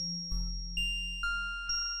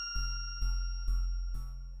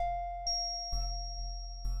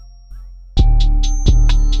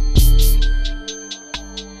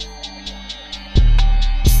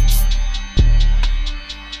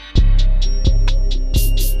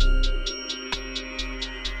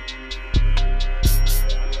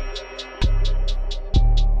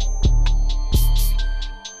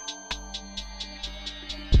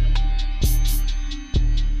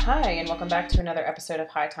welcome back to another episode of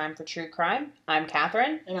High Time for True Crime. I'm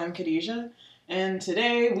Catherine. And I'm Khadijah. And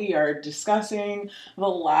today we are discussing the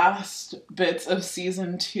last bits of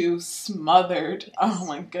Season 2, Smothered. Oh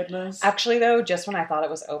my goodness. Actually, though, just when I thought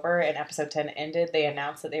it was over and episode 10 ended, they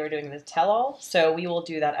announced that they were doing the tell-all, so we will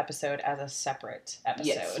do that episode as a separate episode.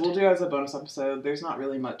 Yes, we'll do it as a bonus episode. There's not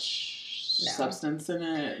really much substance in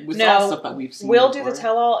it. With all stuff that we've seen We'll before. do the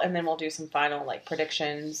tell-all, and then we'll do some final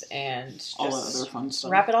predictions and just all that other fun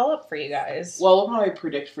stuff. Wrap it all up for you guys. Well, we'll probably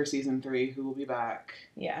predict for Season 3 who will be back.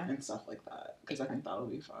 Yeah. And stuff like that. Because I think that'll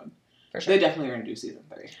be fun. For sure. They definitely are going to do Season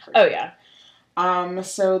 3. Oh, sure. yeah.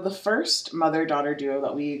 So the first mother-daughter duo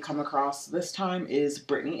that we come across this time is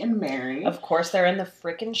Brittany and Mary. Of course, they're in the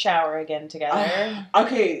freaking shower again together.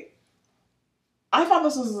 Okay. I thought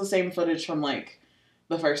this was the same footage from,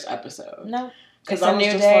 the first episode. No. It's I a was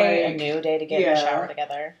new just day, a new day to get in yeah. the shower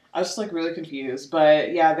together. I was just, really confused.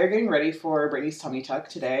 But, yeah, they're getting ready for Brittany's tummy tuck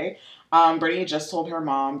today. Brittany just told her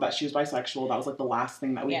mom that she was bisexual. That was, the last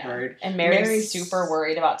thing that we heard. And Mary's super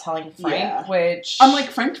worried about telling Frank, which... I'm like,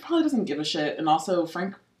 Frank probably doesn't give a shit. And also,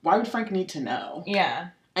 why would Frank need to know? Yeah.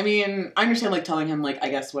 I mean, I understand, telling him, I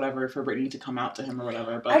guess, whatever, for Brittany to come out to him or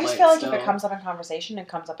whatever, but, I just feel like still... if it comes up in conversation, it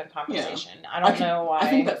comes up in conversation. Yeah. I don't know why. I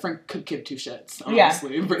think that Frank could give two shits,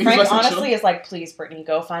 honestly. Yeah. Frank honestly is like, please, Brittany,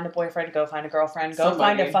 go find a boyfriend, go find a girlfriend, go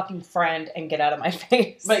find a fucking friend, and get out of my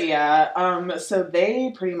face. But yeah, so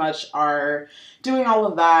they pretty much are doing all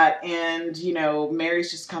of that, and, Mary's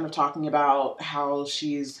just kind of talking about how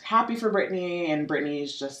she's happy for Brittany, and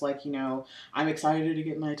Brittany's just like, I'm excited to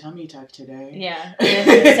get my tummy tucked today. Yeah.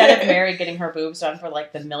 Instead of Mary getting her boobs done for,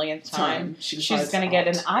 the millionth time, she's going to get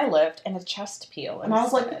an eye lift and a chest peel. And I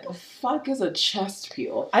was like, what the fuck is a chest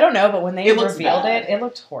peel? I don't know, but when they revealed it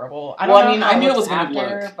looked horrible. I knew it was going to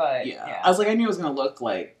look, but yeah. I was like, I knew it was going to look,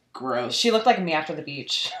 gross. She looked like me after the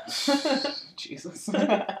beach. Jesus.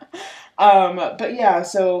 But yeah,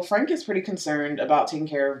 so Frank is pretty concerned about taking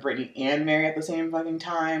care of Brittany and Mary at the same fucking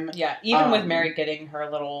time. Yeah, even with Mary getting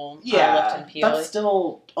her little eye lift and peel. That's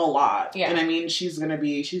still a lot. Yeah. And I mean, she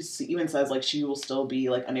even says, she will still be,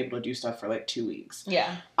 unable to do stuff for, 2 weeks.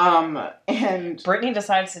 Yeah. And... Brittany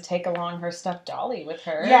decides to take along her stuffed dolly with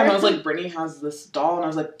her. Yeah, and I was like, Brittany has this doll, and I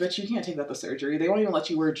was like, bitch, you can't take that to surgery. They won't even let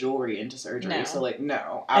you wear jewelry into surgery. No. So,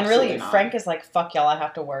 no, absolutely and really, not. Frank is like, fuck y'all, I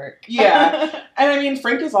have to work. Yeah. And I mean,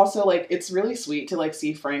 Frank is also, it's really sweet to,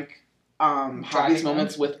 see Frank have these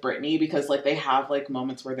moments with Brittany, because, they have,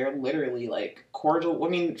 moments where they're literally, cordial. I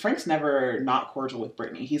mean, Frank's never not cordial with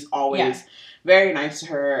Brittany. He's always very nice to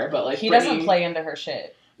her, but, he Brittany, doesn't play into her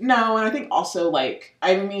shit. No, and I think also,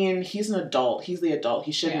 I mean, he's an adult. He's the adult.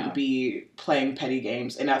 He shouldn't be playing petty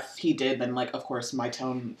games. And if he did, then, of course, my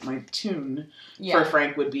tune for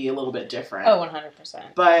Frank would be a little bit different. Oh,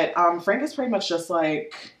 100%. But Frank is pretty much just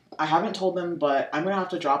I haven't told them, but I'm going to have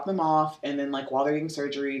to drop them off, and then, while they're getting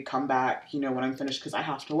surgery, come back, when I'm finished, because I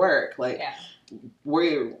have to work.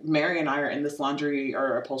 Mary and I are in this laundry,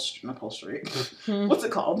 or upholstery. What's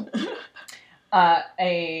it called?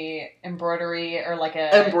 A embroidery, or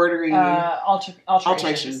embroidery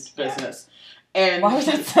alteration business. And why was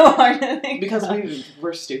that so hard to think because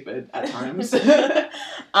we're stupid at times.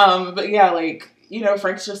 But yeah,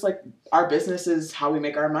 Frank's just our business is how we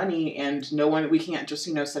make our money, and we can't just,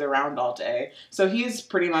 sit around all day. So he's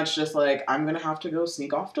pretty much just I'm going to have to go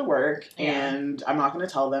sneak off to work, and I'm not going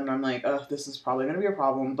to tell them. And I'm like, ugh, this is probably going to be a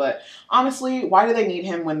problem. But honestly, why do they need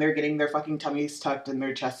him when they're getting their fucking tummies tucked and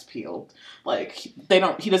their chests peeled?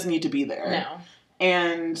 He doesn't need to be there. No.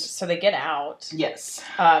 And so they get out. Yes.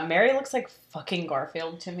 Mary looks like fucking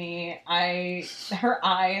Garfield to me. Her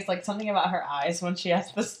eyes, something about her eyes when she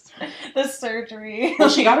has this surgery. Well,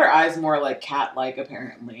 she got her eyes more cat-like,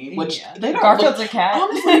 apparently. Which they don't Garfield's look, a cat.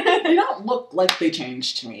 Honestly, they don't look like they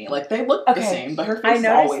changed to me. They look the same, but her face is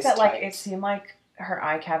always that tight. it seemed like her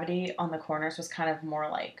eye cavity on the corners was kind of more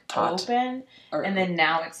Taut. open, and then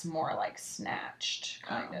now it's more snatched,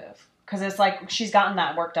 kind of. Because it's she's gotten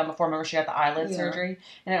that work done before. Remember, she got the eyelid surgery,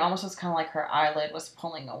 and it almost was kind of her eyelid was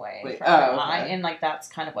pulling away from her eye, and that's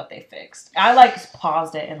kind of what they fixed. I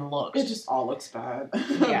paused it and looked. It just all looks bad.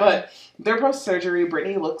 Yeah. But their post-surgery,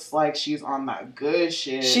 Brittany looks like she's on that good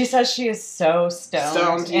shit. She says she is so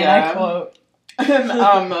stoned, and I quote,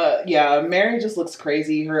 Yeah, Mary just looks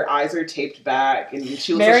crazy. Her eyes are taped back, and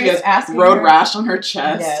she looks Mary's like she has road rash on her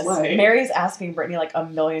chest. Yes. Like... Mary's asking Brittany like a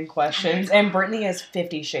million questions, and Brittany is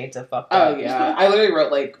 50 shades of fucked up. Oh, yeah. I literally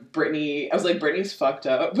wrote, like, Brittany... I was like, Brittany's fucked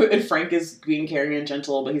up, and Frank is being caring and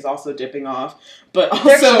gentle, but he's also dipping off. But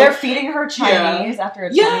also... They're feeding her Chinese after a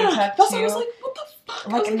tummy tuck, that's too. what I was like, what the fuck?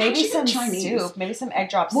 Like, maybe some Chinese soup. Maybe some egg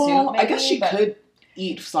drop soup, Well, maybe, I guess she could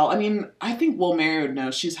eat salt. I mean, I think Mary would know.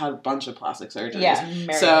 She's had a bunch of plastic surgeries. Yeah,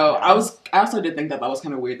 Mary so I also did think that was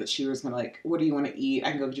kind of weird that she was gonna like, what do you want to eat?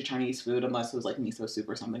 I can go get you Chinese food unless it was like miso soup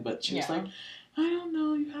or something. But she was like, I don't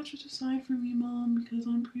know. You have to decide for me, Mom, because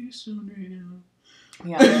I'm pretty stoned right now.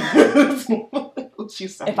 Yeah.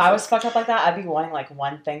 If I was fucked up like that, I'd be wanting like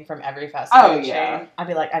one thing from every fast food chain. I'd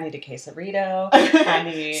be like, I need a quesarito. I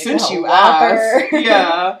need since a you Whopper. asked,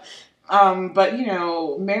 yeah. But you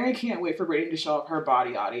know, Mary can't wait for Brittany to show up her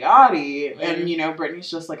body, and you know, Brittany's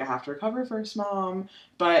just like, I have to recover first, Mom.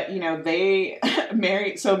 But you know,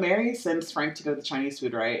 Mary sends Frank to go to the Chinese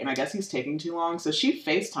food, right? And I guess he's taking too long, so she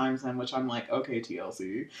FaceTimes him, which I'm like, okay,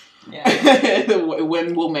 TLC. Yeah.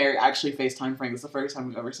 When will Mary actually FaceTime Frank? It's the first time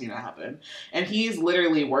we've ever seen it happen. And he's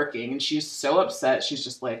literally working, and she's so upset. She's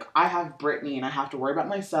just like, I have Brittany, and I have to worry about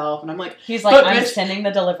myself. And I'm like, he's like, I'm sending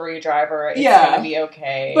the delivery driver. It's gonna be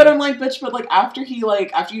okay. But I'm like, bitch. But like, after you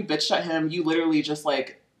bitched at him, you literally just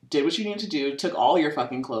like did what you needed to do, took all your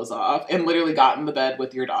fucking clothes off, and literally got in the bed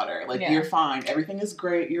with your daughter. Like, you're fine. Everything is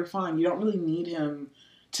great. You're fine. You don't really need him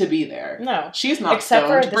to be there. No. She's not except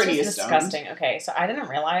stoned. For Brittany this is disgusting. Stoned. Okay, so I didn't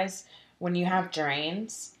realize when you have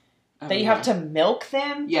drains that you have to milk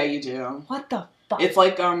them. Yeah, you do. What the fuck? It's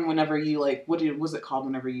like whenever you like, was it called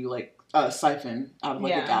whenever you like siphon out of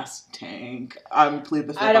like a gas tank. Plead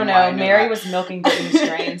the fifth. I don't know. Mary was milking Brittany's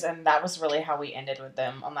drains, and that was really how we ended with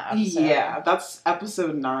them on that episode. Yeah, that's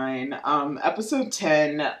episode 9. Episode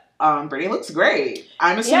 10. Brittany looks great.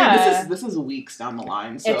 I'm assuming this is weeks down the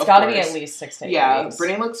line. So it's got to be at least 6 to 8 weeks.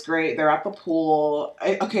 Brittany looks great. They're at the pool.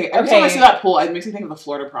 Every time I see that pool, it makes me think of the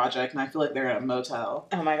Florida Project, and I feel like they're at a motel.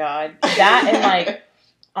 Oh my god, that and like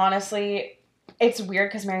honestly. It's weird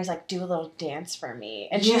because Mary's like, do a little dance for me.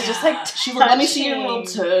 And she's just like, she's like, let me see your little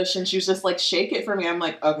tush. And she was just like, shake it for me. I'm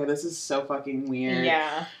like, okay, this is so fucking weird.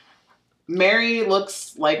 Yeah. Mary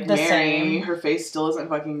looks like the Mary. Same. Her face still isn't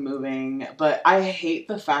fucking moving. But I hate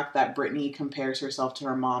the fact that Brittany compares herself to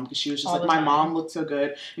her mom. Because she was just like, my mom looked so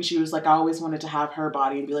good. And she was like, I always wanted to have her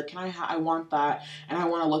body. And be like, I want that. And I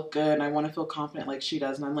want to look good. And I want to feel confident like she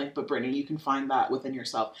does. And I'm like, but Brittany, you can find that within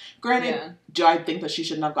yourself. Granted, do I think that she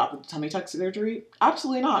shouldn't have gotten the tummy tuck surgery?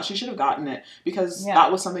 Absolutely not. She should have gotten it. Because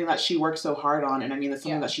that was something that she worked so hard on. And I mean, it's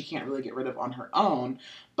something that she can't really get rid of on her own.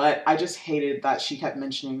 But I just hated that she kept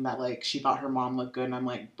mentioning that, like, she thought her mom looked good. And I'm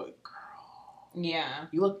like, but girl. Yeah.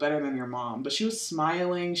 You look better than your mom. But she was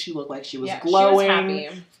smiling. She looked like she was glowing. She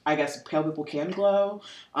was happy. I guess pale people can glow.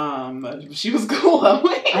 She was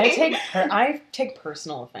glowing. I take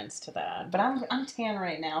personal offense to that. But I'm tan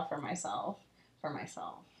right now for myself.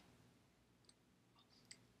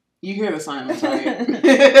 You hear the silence, right?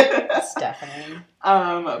 It's deafening.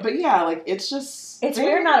 But yeah, like, it's just... It's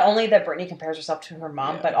weird not only that Brittany compares herself to her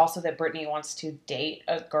mom, but also that Brittany wants to date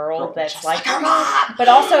a girl that's like her mom. But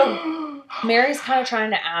also, Mary's kind of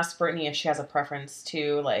trying to ask Brittany if she has a preference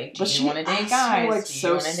to, like, do you want to date guys? Like, do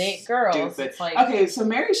you want to date girls? It's like... Okay, so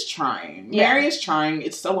Mary's trying. Yeah. Mary is trying.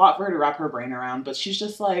 It's a lot for her to wrap her brain around, but she's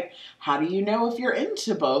just like, how do you know if you're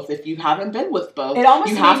into both? If you haven't been with both, you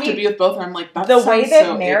have to be with both. And I'm like, that sounds so ignorant. The way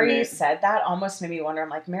that Mary said that almost made me wonder. I'm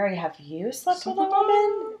like, Mary, have you slept with a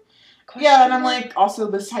woman? Yeah, and I'm like,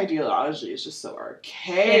 also, this ideology is just so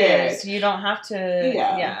archaic. It is. You don't have to...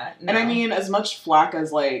 Yeah. No. And I mean, as much flack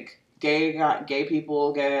as, like, gay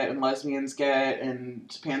people get, and lesbians get, and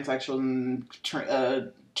pansexual and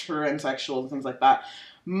transsexual and things like that,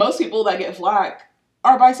 most people that get flack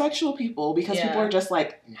are bisexual people, because people are just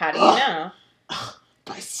like... How do you know?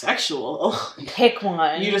 Bisexual. Pick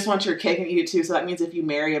one. You just want your cake and eat it too, so that means if you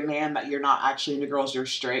marry a man that you're not actually into girls, you're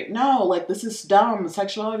straight. No, like, this is dumb.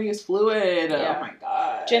 Sexuality is fluid. Yeah. Oh my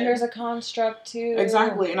god. Gender's a construct too.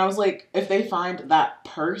 Exactly. And I was like, if they find that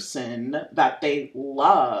person that they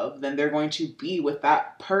love, then they're going to be with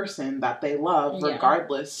that person that they love,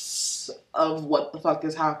 regardless of what the fuck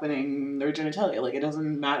is happening in their genitalia. Like, it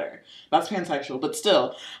doesn't matter. That's pansexual. But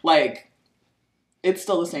still, like, it's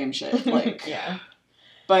still the same shit. Like, yeah.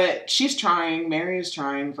 But she's trying. Mary is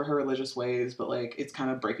trying for her religious ways, but, like, it's kind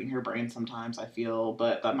of breaking her brain sometimes, I feel.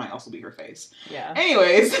 But that might also be her face. Yeah.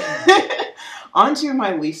 Anyways, on to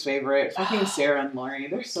my least favorite. Fucking Sarah and Lori.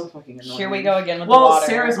 They're so fucking annoying. Here we go again with the water. Well,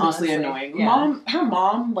 Sarah's mostly annoying. Yeah. Her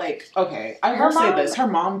mom, like, okay, I will say this. Her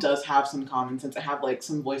mom does have some common sense and have, like,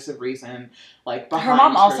 some voice of reason, like, behind her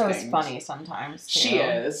mom also things. is funny sometimes, too. She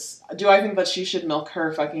is. Do I think that she should milk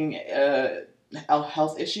her fucking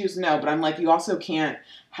health issues? No, but I'm like, you also can't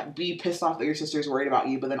be pissed off that your sister's worried about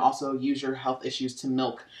you, but then also use your health issues to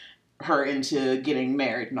milk her into getting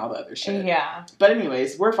married and all the other shit. Yeah. But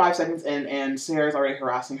anyways, we're 5 seconds in, and Sarah's already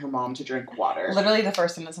harassing her mom to drink water. Literally, the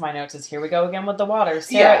first sentence of my notes is, here we go again with the water.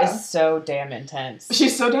 Sarah is so damn intense.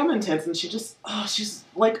 She's so damn intense, and she's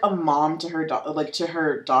like a mom to her to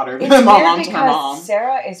her daughter. It's mom weird to her mom.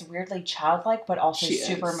 Sarah is weirdly childlike, but also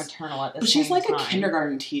super maternal at the same time. But she's like a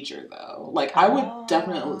kindergarten teacher, though. Like, I would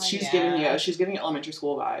definitely... She's giving elementary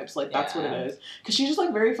school vibes. Like, that's what it is. Because she's just,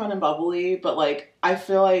 like, very fun and bubbly, but, like, I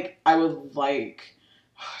feel like I would like...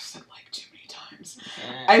 Oh, I said like too many times.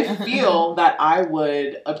 I feel that I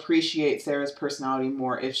would appreciate Sarah's personality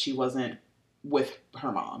more if she wasn't with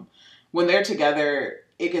her mom. When they're together,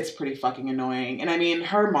 it gets pretty fucking annoying. And I mean,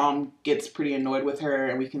 her mom gets pretty annoyed with her,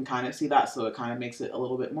 and we can kind of see that, so it kind of makes it a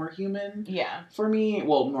little bit more human. Yeah. For me.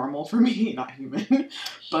 Well, normal for me, not human.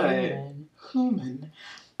 But human.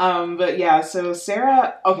 But yeah, so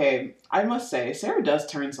Sarah, okay, I must say, Sarah does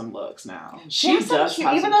turn some looks now. She does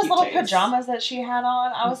have even those little pajamas that she had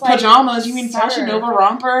on, I was like... Pajamas? You mean Fashion Nova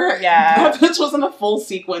romper? Yeah. That bitch was in a full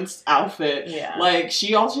sequence outfit. Yeah. Like,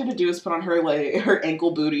 all she had to do is put on her, like, her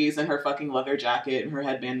ankle booties and her fucking leather jacket and her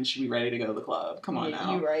headband, and she'd be ready to go to the club. Come on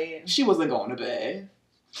now. You're right. She wasn't going to bed.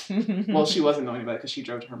 Well, she wasn't going to bed because she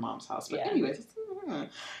drove to her mom's house. But anyways,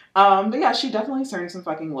 but yeah, she definitely turned some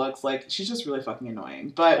fucking looks. Like, she's just really fucking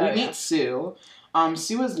annoying. But we meet Sue.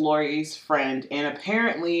 Sue is Lori's friend, and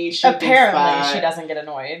apparently she thinks that... she doesn't get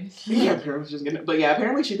annoyed. Yeah, apparently she's gonna... But yeah,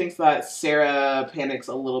 apparently she thinks that Sarah panics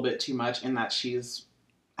a little bit too much and that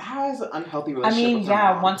has an unhealthy relationship with her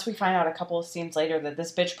mom. Once we find out a couple of scenes later that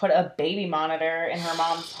this bitch put a baby monitor in her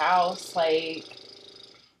mom's house, like...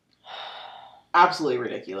 Absolutely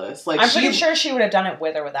ridiculous. Like, I'm pretty sure she would have done it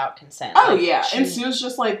with or without consent. Oh, like, yeah. And Sue's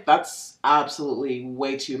just like, that's absolutely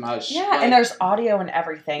way too much. Yeah, like, and there's audio and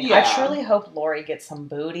everything. Yeah. I truly hope Lori gets some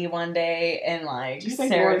booty one day and, like, do you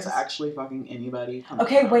think Lori's actually fucking anybody?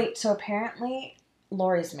 Okay, wait. So apparently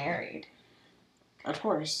Lori's married. Of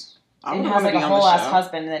course. And has, like, a whole-ass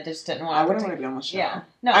husband that just didn't want to... I wouldn't want to be on the show. Yeah.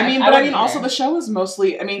 No, I mean, also, the show is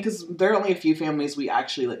mostly... I mean, because there are only a few families we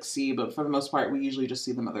actually, like, see, but for the most part, we usually just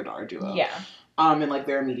see the mother-daughter duo. Yeah. And, like,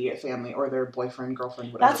 their immediate family or their boyfriend,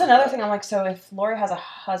 girlfriend, whatever. That's another thing. I'm like, so if Lori has a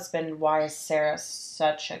husband, why is Sarah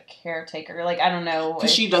such a caretaker? Like, I don't know.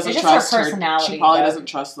 Because she doesn't trust her personality. She probably doesn't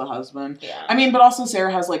trust the husband. Yeah. I mean, but also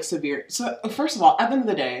Sarah has, like, severe... So, first of all, at the end of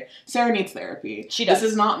the day, Sarah needs therapy. She does. This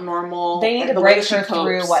is not normal. They need to break her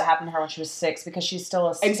through what happened to her when she was 6, because she's still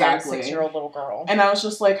a scared 6-year-old little girl. And I was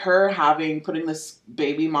just like, her putting this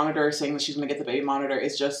baby monitor, saying that she's going to get the baby monitor,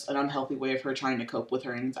 is just an unhealthy way of her trying to cope with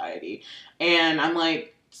her anxiety. And I'm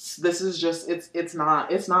like... This is just, it's not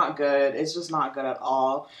good. It's just not good at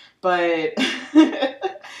all. But,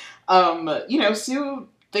 you know, Sue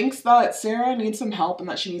thinks that Sarah needs some help and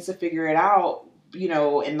that she needs to figure it out, you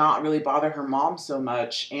know, and not really bother her mom so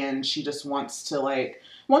much. And she just wants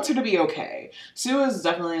her to be okay. Sue is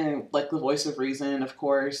definitely, like, the voice of reason, of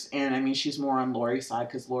course, and, I mean, she's more on Lori's side,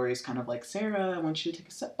 because Lori's kind of like, Sarah, I want you to take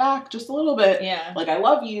a step back just a little bit. Yeah. Like, I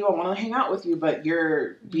love you, I want to hang out with you, but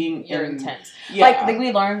you're intense. Yeah. Like,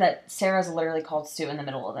 we learned that Sarah's literally called Sue in the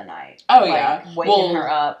middle of the night. Oh, like, waking her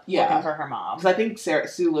up, looking for her mom. Because I think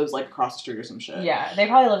Sue lives, like, across the street or some shit. Yeah, they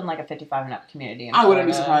probably live in, like, a 55 and up community in Florida. I wouldn't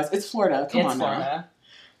be surprised. It's Florida. Come on Florida.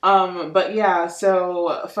 now. But yeah,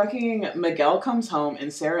 so fucking Miguel comes home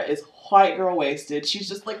and Sarah is white girl wasted. She's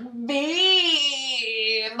just like,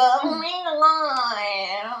 babe, my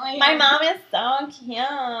mom is so cute.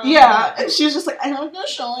 Yeah, and she's just like, I have to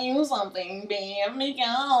show you something, babe,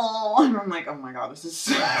 Miguel. And I'm like, oh my god, this is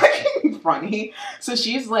so fucking funny. So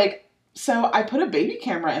she's like, so I put a baby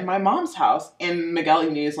camera in my mom's house, and Miguel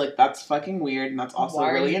immediately is like, that's fucking weird, and that's also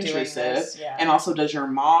really intrusive. Yeah. And also, does your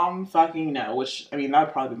mom fucking know? Which, I mean, that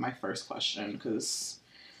would probably be my first question, because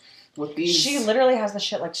with these... She literally has the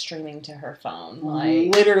shit, like, streaming to her phone.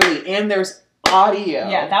 Like, literally, and there's audio.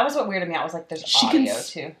 Yeah, that was what weirded me out, was like, there's audio, too.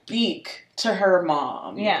 She can speak to her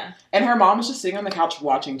mom. Yeah. And her mom was just sitting on the couch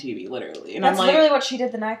watching TV, literally. And that's I'm like, literally what she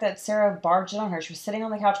did the night that Sarah barged in on her. She was sitting on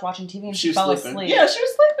the couch watching TV and she fell asleep. Yeah, she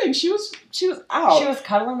was sleeping. She was out. She was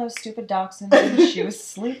cuddling those stupid dachshunds and she was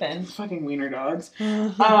sleeping. Fucking wiener dogs.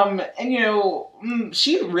 And you know,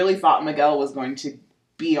 she really thought Miguel was going to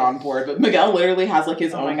be on board, but Miguel literally has like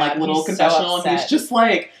his own like little confessional, and he's just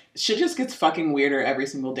like, shit just gets fucking weirder every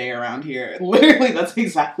single day around here. Literally, that's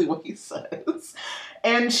exactly what he says.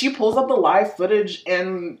 And she pulls up the live footage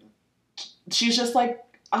and she's just like,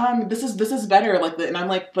 this is better. Like, and I'm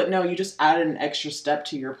like, but no, you just added an extra step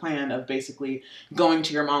to your plan of basically going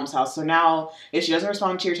to your mom's house. So now, if she doesn't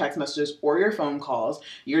respond to your text messages or your phone calls,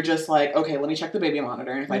 you're just like, okay, let me check the baby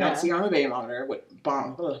monitor. And if I don't see her on the baby monitor,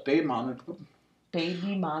 baby monitor,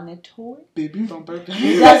 Baby monitor? Baby bumper.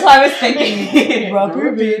 That's what I was thinking.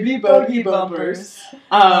 Rubber baby buggy bumpers.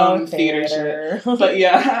 Theater shit. But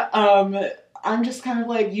yeah, I'm just kind of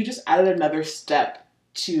like, you just added another step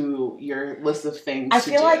to your list of things I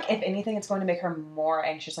feel like, if anything, it's going to make her more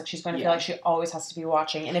anxious. Like, she's going to feel like she always has to be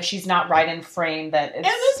watching. And if she's not right in frame, that it's... And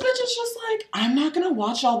this bitch is just like, I'm not going to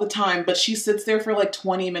watch all the time. But she sits there for like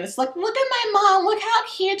 20 minutes like, look at my mom. Look how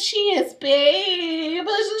cute she is, babe.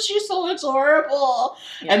 Isn't she so adorable?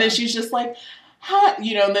 Yeah. And then she's just like... Hi,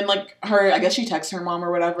 you know, and then like I guess she texts her mom or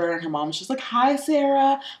whatever, and her mom's just like, hi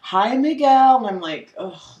Sarah, hi Miguel, and I'm like,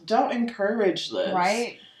 ugh, don't encourage this.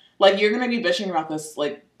 Right? Like, you're gonna be bitching about this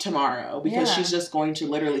like tomorrow, because she's just going to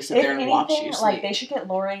literally sit there and watch you sleep. Like, they should get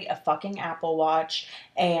Lori a fucking Apple Watch,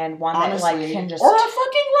 and one that like can just... Or a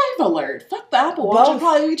fucking Live Alert. Fuck the Apple Watch, it'd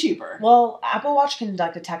probably be cheaper. Well, Apple Watch can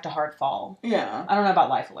like detect a hard fall. Yeah. I don't know about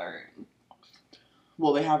Live Alert.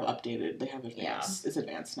 Well, they have updated. They have advanced. Yeah. It's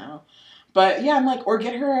advanced now. But yeah, I'm like, or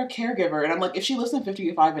get her a caregiver. And I'm like, if she lives in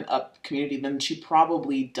 55 and up community, then she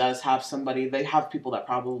probably does have somebody. They have people that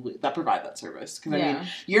provide that service. Because I mean,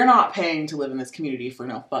 you're not paying to live in this community for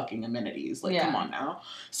no fucking amenities. Like, come on now.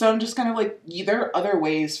 So I'm just kind of like, there are other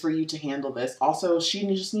ways for you to handle this. Also, she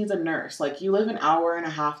just needs a nurse. Like, you live an hour and a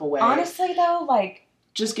half away. Honestly, though, like,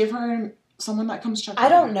 just give her someone that comes check. I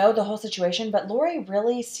don't know the whole situation, but Lori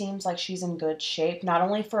really seems like she's in good shape. Not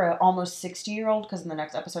only for an almost 60-year-old, because in the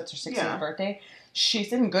next episode it's her 60th birthday,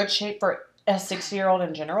 she's in good shape for a 60-year-old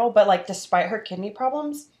in general. But like, despite her kidney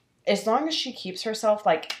problems, as long as she keeps herself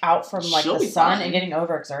like out from like the sun and getting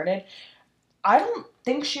overexerted, I don't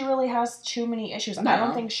think she really has too many issues. No. I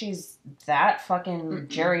don't think she's that fucking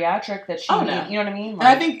geriatric that she, you know what I mean? Like, and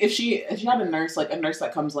I think if she had a nurse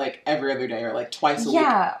that comes like every other day or like twice a week,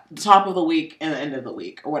 the top of the week and the end of the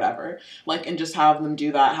week or whatever, like, and just have them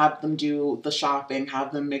do that, have them do the shopping,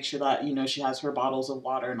 have them make sure that, you know, she has her bottles of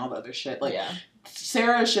water and all the other shit. Like,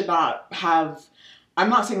 Sarah should not have,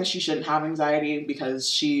 I'm not saying that she shouldn't have anxiety,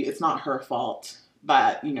 because it's not her fault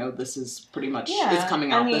that, you know, this is pretty much is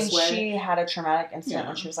coming out this way. She had a traumatic incident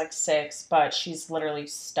when she was like 6, but she's literally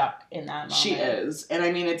stuck in that moment. She is. And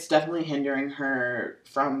I mean, it's definitely hindering her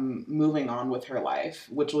from moving on with her life,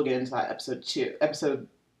 which we'll get into that episode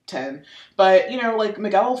 10. But, you know, like,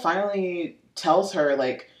 Miguel finally tells her,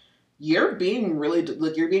 like, you're being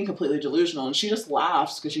completely delusional, and she just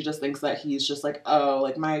laughs because she just thinks that he's just like, oh,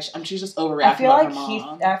 like she's just overreacting about her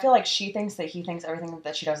mom. I feel like she thinks that he thinks everything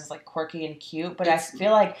that she does is like quirky and cute, but I feel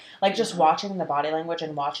like just watching the body language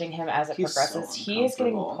and watching him as it progresses, he is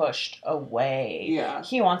getting pushed away. Yeah,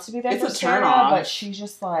 he wants to be there for Sarah, but she's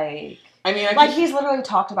just like. I mean, he's literally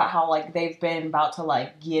talked about how, like, they've been about to,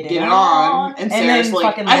 like, get it on. And Sarah's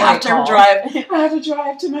like, I have to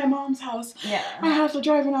drive to my mom's house. Yeah. I have to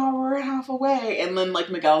drive an hour and a half away. And then,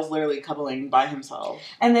 like, Miguel's literally cuddling by himself.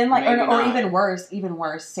 And then, like, or even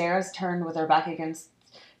worse, Sarah's turned with her back against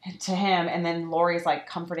to him, and then Lori's, like,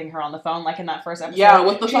 comforting her on the phone, like, in that first episode. Yeah,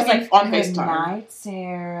 with the fucking, like, on FaceTime. Good night,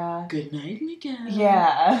 Sarah. Good night, Miguel.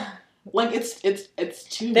 Yeah. Like, it's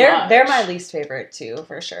too much. They're my least favorite, too,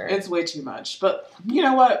 for sure. It's way too much. But, you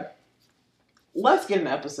know what? Let's get into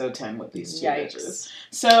episode 10 with these two bitches.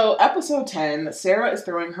 So, episode 10, Sarah is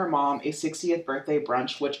throwing her mom a 60th birthday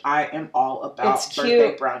brunch, which I am all about. It's cute.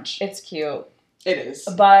 Birthday brunch. It's cute. It is.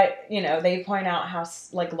 But, you know, they point out how,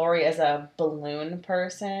 like, Lori is a balloon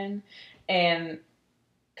person, and...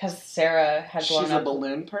 Because Sarah had blown up. She's a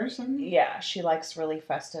balloon person? Yeah, she likes really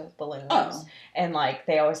festive balloons. Oh. And, like,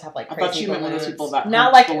 they always have, like, crazy balloons. I thought you meant one of those people that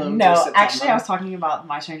not like, no, actually, I was talking about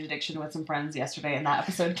My Strange Addiction with some friends yesterday, and that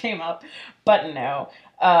episode came up. But no.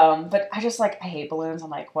 But I just, like, I hate balloons. I'm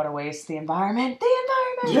like, what a waste. The environment.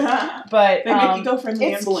 Yeah. But, they make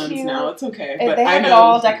eco-friendly balloons cute. Now. It's okay. But they have it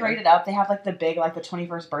all decorated up. They have, like, the big, like, the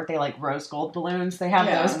 21st birthday, like, rose gold balloons. They have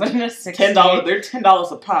those, but in a $60. They're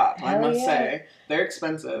 $10 a pop, I must say. They're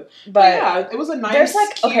expensive. But yeah, it was a nice, there's,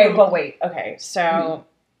 like, cute... Okay, but wait. Okay, so...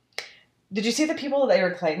 Did you see the people that they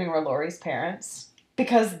were claiming were Lori's parents?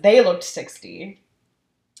 Because they looked 60.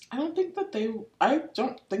 I don't think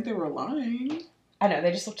they were lying. I know,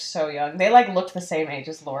 they just looked so young. They, like, looked the same age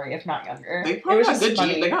as Lori, if not younger. They probably got good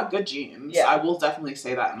genes. They got good genes. Yeah. I will definitely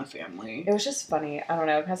say that in the family. It was just funny. I don't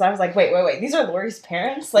know, because I was like, wait. These are Lori's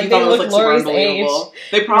parents? Like, they look Lori's age.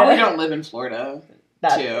 They probably don't live in Florida,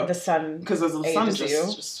 too. The sun because the sun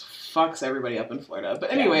just fucks everybody up in Florida.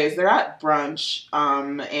 But anyways, they're at brunch,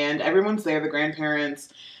 and everyone's there. The grandparents,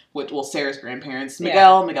 Sarah's grandparents,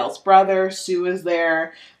 Miguel's brother, Sue is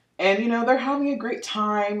there. And, you know, they're having a great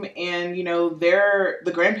time, and, you know,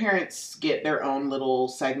 the grandparents get their own little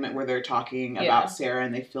segment where they're talking about Sarah,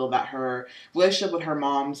 and they feel that her relationship with her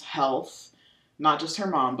mom's health not just her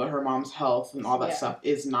mom, but her mom's health and all that stuff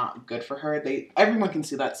is not good for her. Everyone can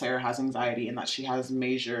see that Sarah has anxiety and that she has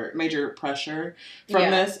major pressure from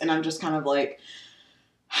this. And I'm just kind of like,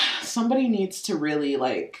 somebody needs to really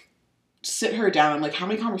like sit her down. And like, how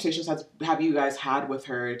many conversations have you guys had with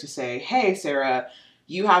her to say, hey, Sarah,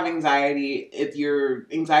 you have anxiety. If your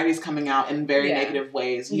anxiety is coming out in very negative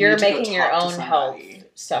ways, you're making your own health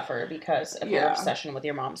suffer because of your obsession with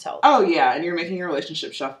your mom's health. Oh yeah, and you're making your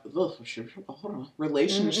relationship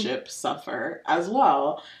suffer as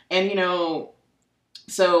well. And you know,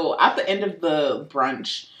 so at the end of the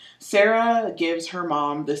brunch, Sarah gives her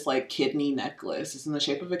mom this like kidney necklace. It's in the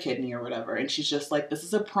shape of a kidney or whatever, and she's just like, "This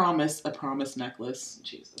is a promise necklace."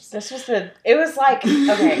 Jesus, it was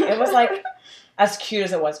like as cute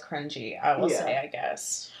as it was cringy. I will say, I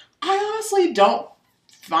guess. I honestly don't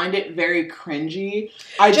find it very cringy.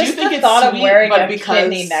 I do think it's thought sweet, of wearing but a because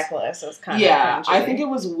kidney necklace was kind of cringy. I think it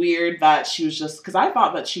was weird that she was just because I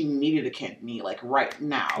thought that she needed a kidney like right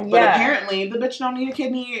now, but apparently the bitch don't need a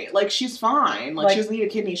kidney. Like she's fine. Like she doesn't need a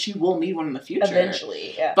kidney. She will need one in the future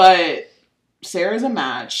eventually. Yeah, but Sarah's a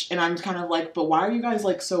match, and I'm kind of like, but why are you guys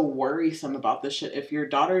like so worrisome about this shit? If your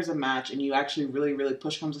daughter's a match and you actually really, really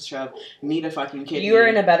push comes to shove, need a fucking kidney. You are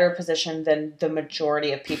in a better position than the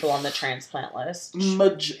majority of people on the transplant list.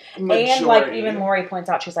 Majority. And like even Lori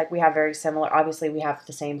points out, she's like, we have very similar. Obviously, we have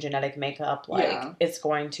the same genetic makeup. Like it's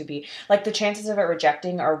going to be like the chances of it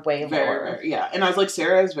rejecting are way lower. Yeah, and I was like,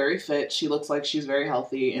 Sarah is very fit. She looks like she's very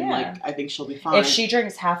healthy, and like I think she'll be fine if she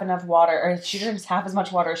drinks half enough water, or if she drinks half as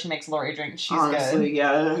much water as she makes Lori drink. She's honestly good.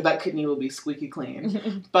 Yeah, that kidney will be squeaky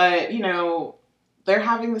clean. But you know, they're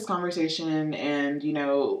having this conversation, and you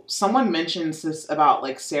know, someone mentions this about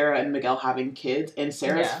like Sarah and Miguel having kids, and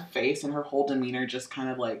Sarah's face and her whole demeanor just kind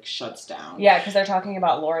of like shuts down. Yeah, because they're talking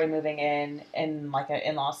about Lori moving in like an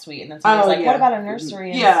in-law suite, and then someone's like, "What about a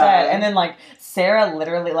nursery instead?" And then like Sarah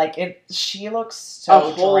literally like she looks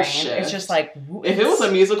so drained. Shift. It's just like if it was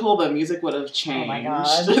a musical, the music would have changed. Oh my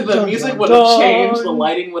god, the music would have changed. The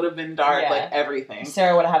lighting would have been dark, like everything.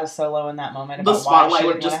 Sarah would have had a solo in that moment. The spotlight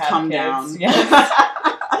would just come down. Yes.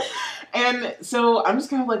 And so I'm just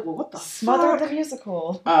kind of like, well, what the Smother fuck? the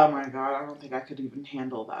musical. Oh my god, I don't think I could even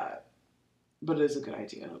handle that. But it is a good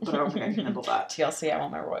idea. But I don't think I can handle that. TLC, I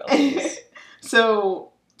want my royalties.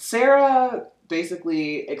 So Sarah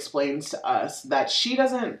basically explains to us that she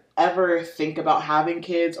doesn't ever think about having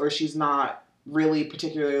kids, or she's not really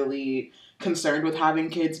particularly concerned with having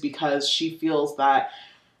kids because she feels that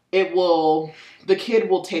the kid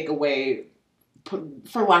will take away,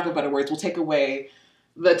 for lack of better words, will take away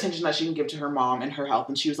the attention that she can give to her mom and her health.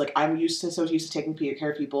 And she was like, I'm so used to taking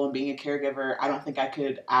care of people and being a caregiver. I don't think I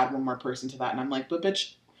could add one more person to that. And I'm like, but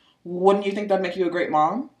bitch, wouldn't you think that'd make you a great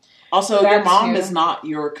mom? Also, your mom is not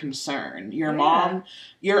your concern. Your mom,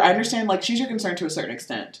 I understand, like, she's your concern to a certain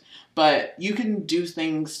extent, but you can do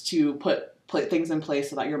things to put things in place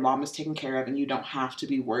so that your mom is taken care of and you don't have to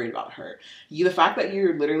be worried about her. The fact that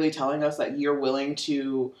you're literally telling us that you're willing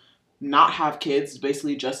to not have kids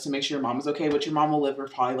basically just to make sure your mom is okay, but your mom will live for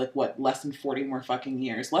probably like less than 40 more fucking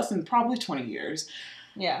years, less than probably 20 years.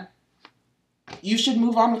 Yeah. You should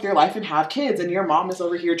move on with your life and have kids, and your mom is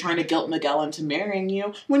over here trying to guilt Miguel into marrying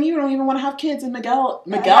you when you don't even want to have kids. And Miguel.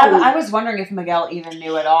 I was wondering if Miguel even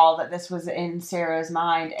knew at all that this was in Sarah's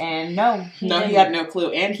mind, and no, he had no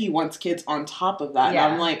clue, and he wants kids on top of that. Yeah.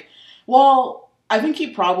 And I'm like, well, I think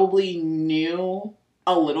he probably knew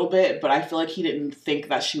a little bit, but I feel like he didn't think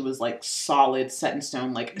that she was like solid, set in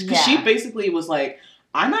stone. Like, because she basically was like,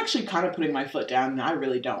 I'm actually kind of putting my foot down and I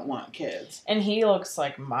really don't want kids. And he looks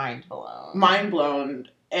like mind blown. Mind blown.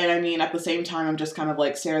 And I mean, at the same time, I'm just kind of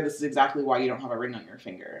like, Sarah, this is exactly why you don't have a ring on your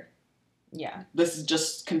finger. Yeah. This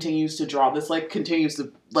just continues to draw. This like continues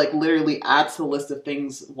to like literally adds to the list of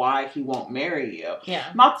things why he won't marry you. Yeah.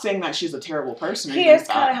 I'm not saying that she's a terrible person. He is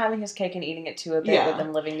kind of having his cake and eating it too a bit with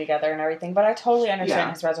them living together and everything. But I totally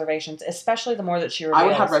understand his reservations, especially the more that she reveals. I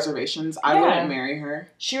would have reservations. I wouldn't marry her.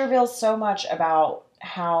 She reveals so much about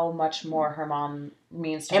how much more her mom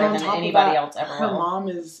means to her than anybody else ever will. Her mom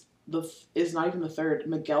is not even the third.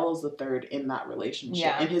 Miguel is the third in that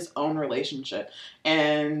relationship, in his own relationship,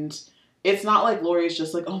 and it's not like Lori's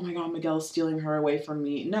just like, oh my god, Miguel's stealing her away from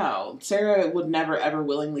me. No, Sarah would never ever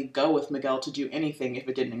willingly go with Miguel to do anything if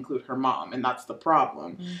it didn't include her mom, and that's the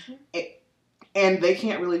problem. Mm-hmm. And they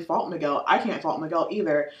can't really fault Miguel. I can't fault Miguel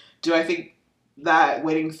either. Do I think that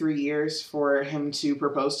waiting 3 years for him to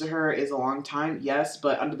propose to her is a long time? Yes,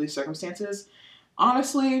 but under these circumstances,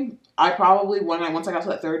 honestly, I probably, once I got to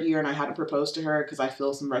that third year and I hadn't proposed to her because I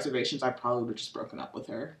feel some reservations, I probably would have just broken up with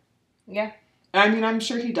her. Yeah. I mean, I'm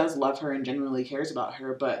sure he does love her and genuinely cares about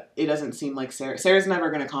her, but it doesn't seem like Sarah's never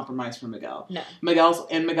going to compromise for Miguel. No.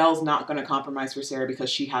 Miguel's not going to compromise for Sarah because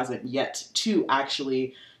she hasn't yet to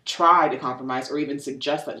actually try to compromise or even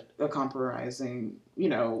suggest a compromising,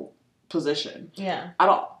 position. Yeah. At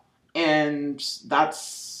all. And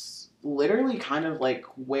that's literally kind of like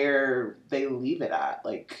where they leave it at.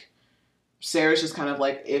 Like, Sarah's just kind of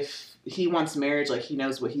like, if he wants marriage, like, he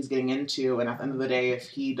knows what he's getting into, and at the end of the day, if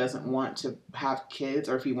he doesn't want to have kids,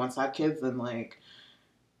 or if he wants to have kids, then, like,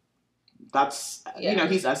 that's,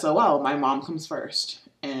 he's SOL. My mom comes first.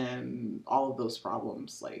 And all of those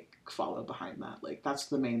problems, like, follow behind that. Like, that's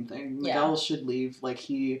the main thing. Miguel should leave. Like,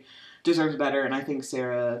 he deserves better, and I think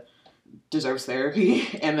Sarah deserves therapy,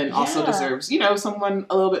 and then also deserves, someone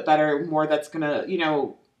a little bit better, more that's gonna,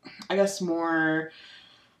 I guess more...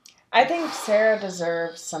 I think Sarah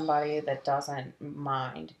deserves somebody that doesn't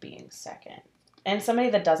mind being second. And somebody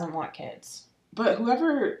that doesn't want kids. But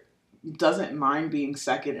whoever doesn't mind being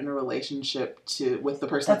second in a relationship with the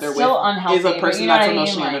person that's that they're still with unhealthy, is a person that's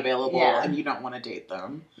emotionally like, unavailable and you don't want to date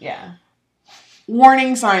them. Yeah.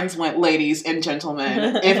 Warning signs went, ladies and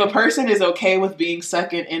gentlemen. If a person is okay with being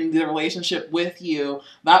second in the relationship with you,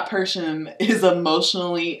 that person is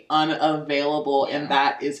emotionally unavailable, and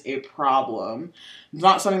that is a problem. It's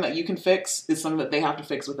not something that you can fix. It's something that they have to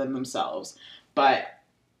fix within themselves. But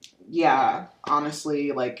yeah,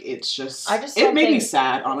 honestly, like, it's just it made me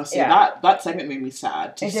sad, honestly. That segment made me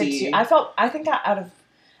sad to see. I felt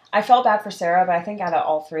bad for Sarah, but I think out of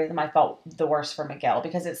all three of them, I felt the worst for Miguel,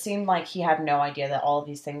 because it seemed like he had no idea that all of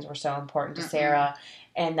these things were so important to Sarah,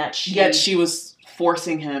 and that she was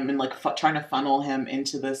forcing him and, like, trying to funnel him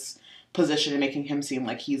into this position and making him seem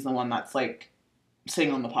like he's the one that's, like,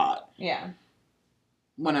 sitting on the pot. Yeah.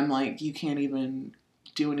 When I'm like, you can't even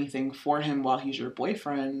do anything for him while he's your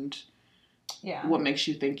boyfriend. Yeah. What makes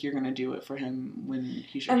you think you're going to do it for him when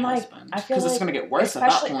he's your husband? I feel because it's going to get worse at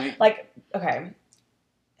that point. Like, okay,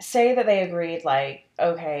 say that they agreed, like,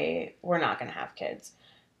 okay, we're not going to have kids.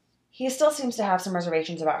 He still seems to have some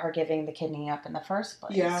reservations about her giving the kidney up in the first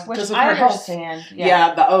place. Yeah, which I understand.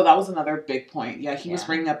 Yeah, that was another big point. Yeah, he was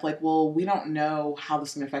bringing up, like, well, we don't know how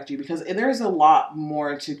this is going to affect you, because there's a lot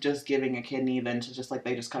more to just giving a kidney than to just, like,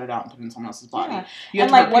 they just cut it out and put it in someone else's body. Yeah. You have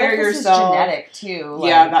to prepare yourself. What if this is genetic, too? Like,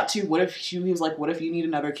 yeah, that, too. What if he was like, what if you need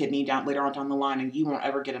another kidney later on down the line, and you won't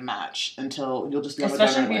ever get a match until you'll just be on the donor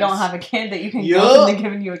list. Especially if you don't have a kid that you can go into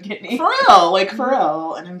giving you a kidney. For real. Like, for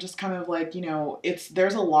real. And I'm just kind of like,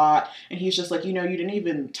 there's a lot, and he's just like, you didn't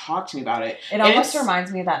even talk to me about it. It almost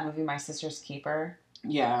reminds me of that movie, My Sister's Keeper.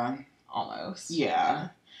 Yeah. Almost. Yeah.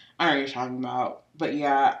 I know what you're talking about. But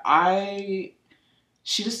yeah,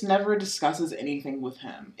 she just never discusses anything with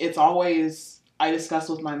him. It's always, I discuss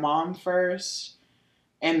with my mom first,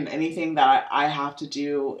 and anything that I have to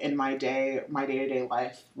do in my day-to-day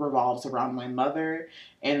life revolves around my mother,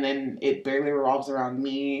 and then it barely revolves around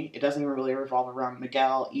me. It doesn't even really revolve around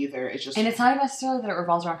Miguel either. It's just... And it's not even necessarily that it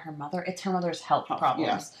revolves around her mother. It's her mother's health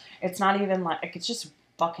problems. Yeah. It's not even like... It's just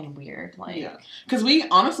fucking weird. Like... Yeah. Because we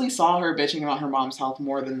honestly saw her bitching about her mom's health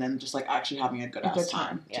more than them just, like, actually having a good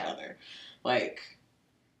time together. Like,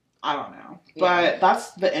 I don't know. But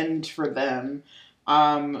that's the end for them.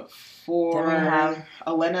 For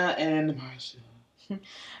Elena and Marcia.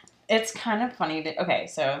 It's kind of funny that... Okay,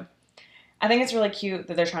 so... I think it's really cute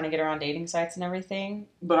that they're trying to get her on dating sites and everything.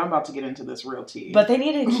 But I'm about to get into this real tea. But they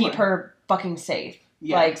need to keep her fucking safe.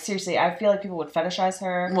 Yeah. Like, seriously, I feel like people would fetishize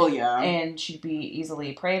her. Well, yeah. And she'd be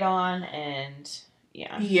easily preyed on, and...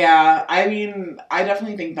 Yeah. Yeah, I mean, I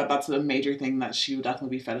definitely think that that's a major thing that she would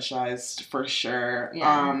definitely be fetishized for sure.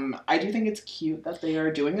 Yeah. I do think it's cute that they are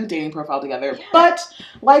doing a dating profile together. Yeah. But,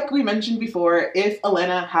 like we mentioned before, if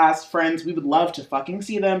Elena has friends, we would love to fucking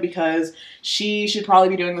see them, because she should probably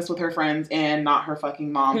be doing this with her friends and not her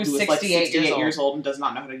fucking mom, who is like 68 years old and does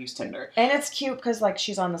not know how to use Tinder. And it's cute because, like,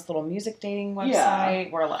 she's on this little music dating website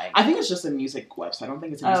where, like... I think it's just a music website. I don't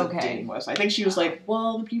think it's a music dating website. I think she was like,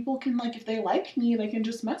 well, the people can, like, if they like me, they can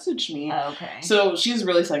just message me. Okay. So she's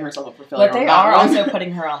really setting herself up for failure. But they are also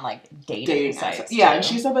putting her on, like, dating sites. Yeah, and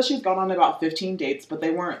she said that she's gone on about 15 dates, but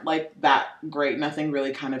they weren't, like, that great. Nothing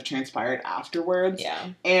really kind of transpired afterwards. Yeah.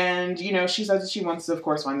 And, she says that she wants to, of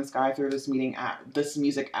course, find this guy through this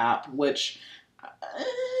music app, which,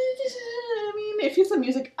 I mean, if it's a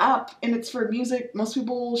music app and it's for music, most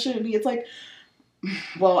people shouldn't be. It's like,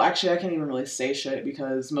 well, actually, I can't even really say shit,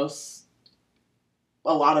 because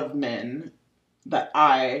a lot of men that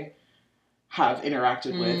I have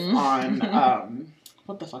interacted with on,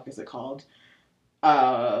 what the fuck is it called?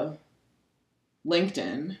 LinkedIn.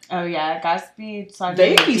 Oh, yeah. Guys be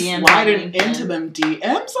sliding sliding into them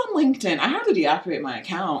DMs on LinkedIn. I had to deactivate my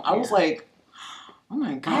account. I was like, Oh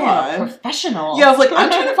my god. I am a professional. Yeah, I was like, I'm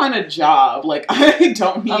trying to find a job. Like, I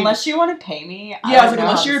don't need... Unless you want to pay me. Yeah, I was like,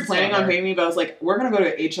 unless you're planning on paying me, but I was like, we're going to go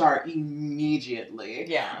to HR immediately.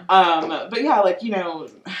 Yeah. But yeah, like, you know...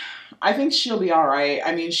 I think she'll be all right.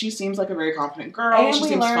 I mean, she seems like a very confident girl. And she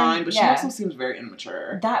seems fine, but she also seems very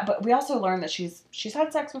immature. But we also learned that she's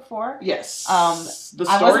had sex before. Yes. The story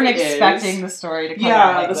I wasn't expecting the story to come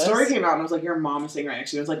out like the story came out and I was like, your mom is sitting right next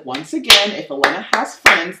to you. I was like, once again, if Elena has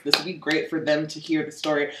friends, this would be great for them to hear the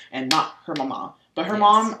story and not her mama. But her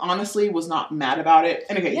mom, honestly, was not mad about it.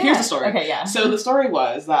 And okay, here's the story. Okay, yeah. So the story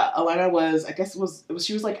was that Elena was, I guess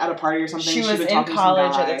she was like at a party or something. She was in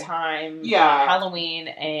college at the time. Yeah. Halloween,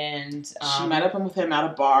 and she met up with him at a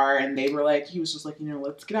bar, and they were like, he was just like, you know,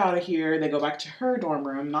 let's get out of here. They go back to her dorm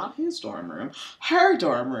room, not his dorm room, her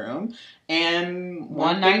dorm room. And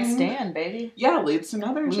one night stand, baby. Yeah, leads to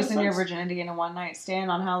another. Losing your virginity in a one night stand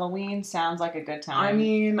on Halloween sounds like a good time. I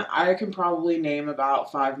mean, I can probably name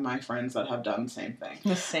about 5 of my friends that have done the same thing.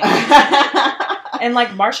 The same. And like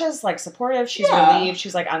Marsha's like supportive. She's relieved.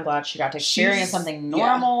 She's like, I'm glad she got to experience something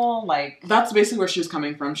normal. Yeah. Like that's basically where she was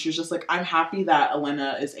coming from. She was just like, I'm happy that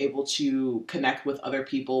Elena is able to connect with other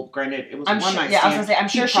people. Granted, it was one night stand. Yeah, I was gonna say, I'm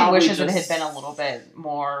sure she wishes it had been a little bit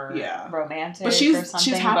more romantic. But she's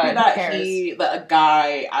happy that a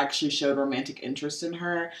guy actually showed romantic interest in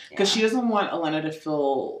her because she doesn't want Elena to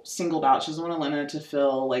feel singled out. She doesn't want Elena to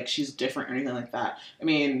feel like she's different or anything like that. I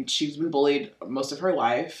mean, she's been bullied most of her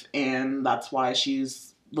life, and that's why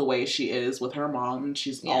she's the way she is with her mom.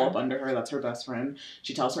 She's all up under her. That's her best friend.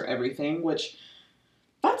 She tells her everything, which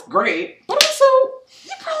that's great. But also,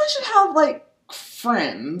 you probably should have like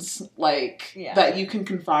friends like that you can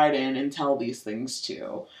confide in and tell these things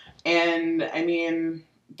to. And I mean,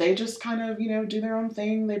 they just kind of, you know, do their own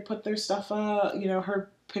thing. They put their stuff up, you know, her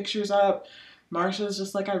pictures up. Marsha's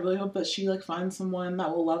just like, I really hope that she like finds someone that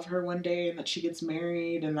will love her one day and that she gets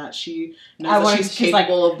married and that she knows that she's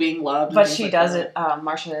capable of being loved. But she does it.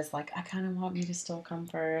 Marsha is like, I kind of want me to still come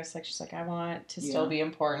first. Like she's like, I want to still be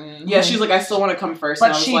important. Yeah, she's like, I still want to come first.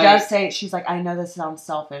 But she does say, she's like, I know this sounds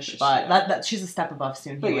selfish, but that she's a step above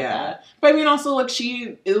soon. But that. But I mean, also like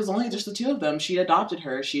it was only just the two of them. She adopted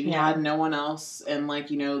her. She had no one else, and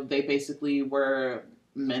like, you know, they basically were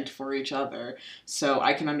meant for each other. So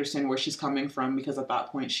I can understand where she's coming from because at that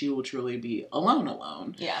point she will truly be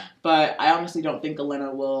alone. Yeah. But I honestly don't think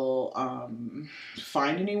Elena will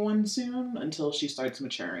find anyone soon until she starts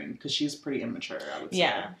maturing because she's pretty immature, I would say.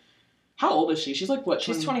 Yeah. How old is she? She's like what?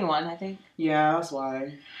 She's 21, I think. Yeah, that's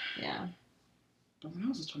why. Yeah. But when I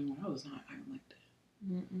was 21, I was not acting like that.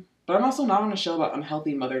 Mm-mm. But I'm also not on a show about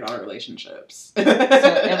unhealthy mother-daughter relationships. So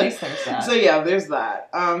at least there's that. So yeah, there's that.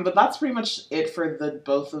 But that's pretty much it for the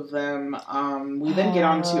both of them. We then get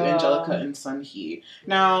on to Angelica and Sun-hee.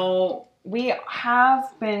 Now, we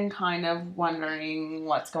have been kind of wondering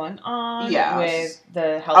what's going on with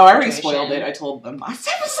the health situation. I already spoiled it. I told them last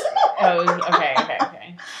episode.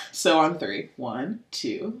 Okay. So on 3. 1,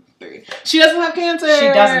 2, 3. She doesn't have cancer. She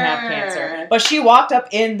doesn't have cancer. But she walked up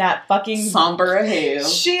in that fucking somber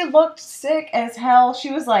haze. She looked sick as hell.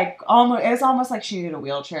 She was like it was almost like she needed a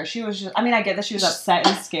wheelchair. She was just, I mean, I get that she was upset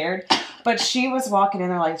and scared, but she was walking in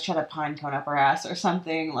there like she had a pine cone up her ass or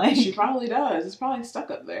something. Like she probably does. It's probably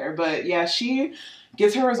stuck up there. But yeah, she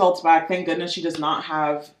gets her results back. Thank goodness she does not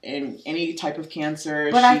have any type of cancer.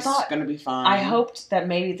 But she's going to be fine. I hoped that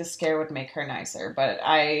maybe the scare would make her nicer, but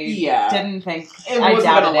I didn't think it wasn't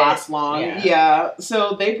going to last long. Yeah.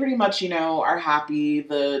 So they pretty much, you know, are happy.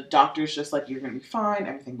 The doctor's just like, you're going to be fine.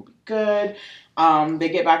 Everything will be good. They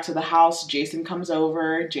get back to the house. Jason comes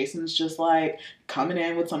over. Jason's just like coming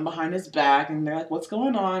in with something behind his back, and they're like, what's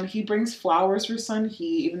going on? He brings flowers for Sun-hee,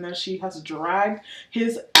 even though she has dragged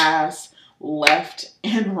his ass left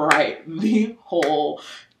and right the whole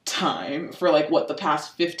time for like the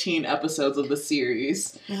past 15 episodes of the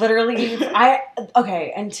series. Literally,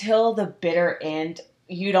 until the bitter end,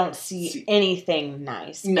 you don't see anything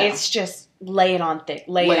nice. No. It's just lay it on thick.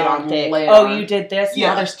 You did this. Yeah.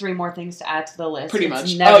 Now there's 3 more things to add to the list. Pretty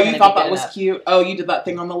much. Oh, you thought that was cute? Oh, you did that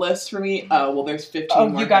thing on the list for me? Oh, well, there's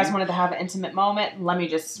 15 more. You guys wanted to have an intimate moment? Let me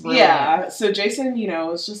just ruin it. So Jason, you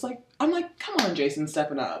know, is just like, I'm like, come on, Jason,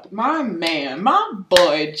 stepping up. My man, my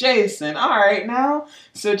boy, Jason. All right, now.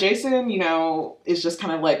 So Jason, you know, is just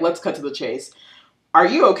kind of like, let's cut to the chase. Are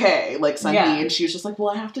you okay? Like, Sun-hee. And she was just like, well,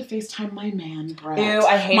 I have to FaceTime my man, Brett. Ew,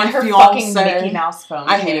 I hate her fucking Mickey Mouse phone.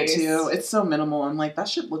 I hate it, too. It's so minimal. I'm like, that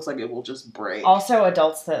shit looks like it will just break. Also,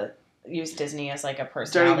 adults that use Disney as like a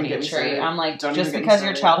personality trait. I'm like, don't just because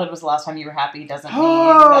your childhood was the last time you were happy doesn't mean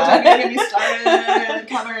that. Don't even get me started.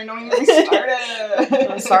 Catherine, don't even get me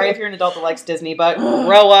started. I'm sorry if you're an adult that likes Disney, but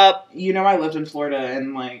grow up. You know, I lived in Florida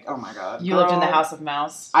and like, oh my god. You lived in the House of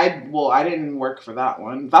Mouse? I didn't work for that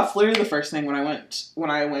one. That's literally the first thing when I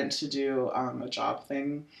went to do a job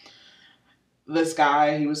thing. This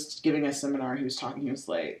guy, he was giving a seminar, he was talking, he was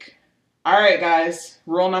like, all right, guys,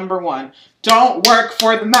 rule number 1. Don't work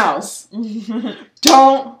for the mouse.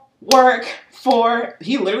 Don't work for...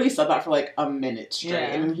 He literally said that for like a minute straight.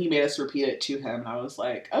 Yeah. And he made us repeat it to him. And I was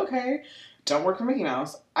like, okay, don't work for Mickey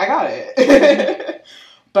Mouse. I got it.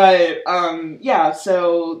 But, yeah,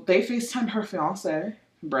 so they FaceTimed her fiance,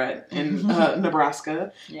 Brett, in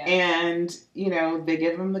Nebraska. Yeah. And, you know, they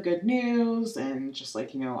give him the good news. And just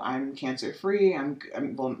like, you know, I'm cancer-free. I'm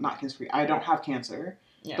well, not cancer-free. I don't have cancer.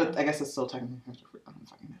 Yeah. But I guess it's still technically cancer-free. I don't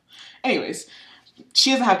fucking know. Anyways,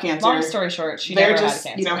 she doesn't have cancer. Long story short, they're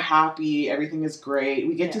just, you know, happy. Everything is great.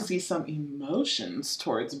 We get to see some emotions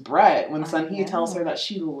towards Brett when Sunhee tells her that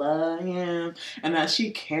she loves him and that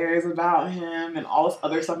she cares about him and all this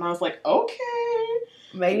other stuff. And I was like, okay,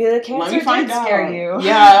 maybe the cancer did scare you.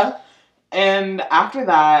 Yeah. And after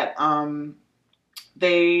that,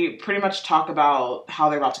 they pretty much talk about how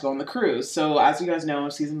they're about to go on the cruise. So as you guys know,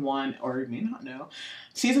 season 1, or you may not know,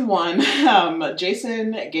 season 1,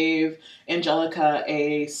 Jason gave Angelica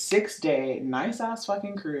a 6-day nice-ass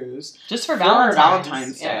fucking cruise. Just for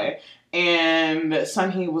Valentine's Day. Yeah. And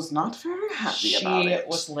Sunhee was not very happy about it. She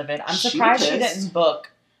was livid. I'm surprised she didn't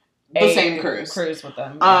book the same cruise with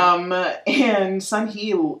them. Yeah. And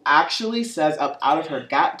Sunhee actually says up out of her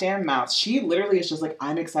goddamn mouth, she literally is just like,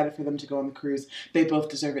 I'm excited for them to go on the cruise. They both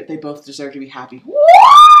deserve it. They both deserve to be happy.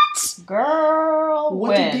 What? Girl,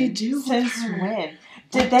 what did they do? Since when?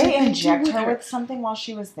 Did they inject her with something while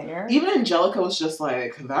she was there? Even Angelica was just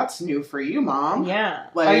like, that's new for you, Mom. Yeah.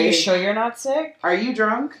 Like, are you sure you're not sick? Are you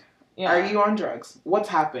drunk? Yeah. Are you on drugs? What's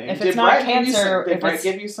happening? If it's not cancer, did Brett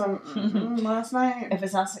give you some last night? If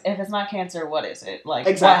it's not cancer, what is it? Like,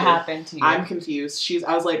 exactly. What happened to you? I'm confused.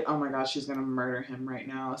 I was like, oh my gosh, she's gonna murder him right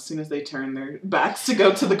now. As soon as they turn their backs to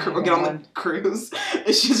go to the get on the cruise,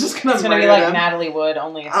 she's just gonna. It's gonna be like him. Natalie Wood,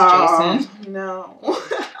 only it's Jason. No.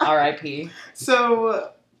 R.I.P.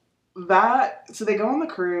 So they go on the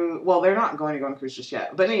cruise. Well, they're not going to go on the cruise just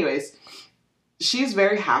yet. But anyways. She's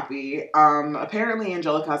very happy. Apparently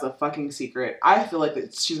Angelica has a fucking secret. I feel like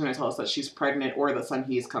that she's going to tell us that she's pregnant or that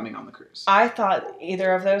Sunhee is coming on the cruise. I thought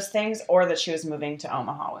either of those things or that she was moving to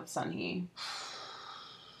Omaha with Sunhee.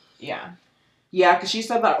 Yeah. Yeah, because she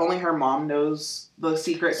said that only her mom knows the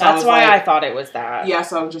secret. So that's why I thought it was that. Yeah,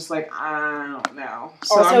 so I'm just like, I don't know.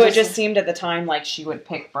 So also, it just seemed at the time like she would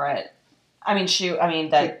pick Brett. That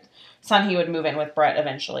Sunhee would move in with Brett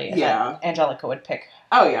eventually. And then Angelica would pick.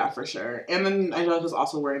 Oh, yeah, for sure. And then Angelica's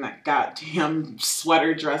also wearing that goddamn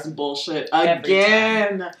sweater dress bullshit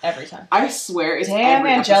again. Every time. I swear it's damn,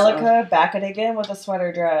 every Angelica episode. Back it again with a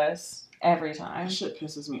sweater dress. Every time. That shit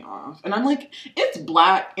pisses me off. And I'm like, it's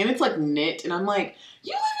black and it's like knit. And I'm like,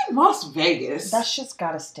 you live in Las Vegas. That shit's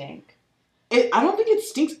gotta stink. I don't think it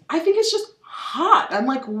stinks. I think it's just hot. I'm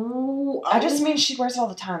like, I just mean she wears it all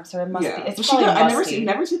the time, so it must be. It's probably musty. I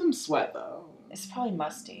never see them sweat, though. It's probably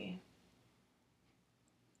musty.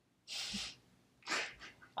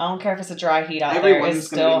 I don't care if it's a dry heat out there. It's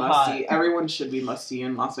still hot. Everyone should be musty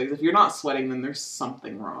in Las Vegas. If you're not sweating, then there's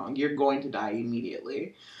something wrong. You're going to die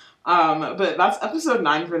immediately. But that's episode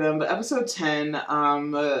 9 for them. But episode 10,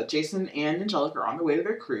 Jason and Angelica are on their way to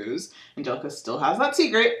their cruise. Angelica still has that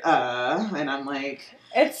secret. And I'm like...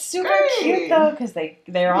 It's super cute, though, because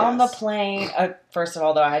they're on the plane. First of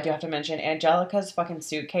all, though, I do have to mention, Angelica's fucking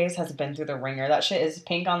suitcase has been through the ringer. That shit is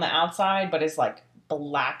pink on the outside, but it's like...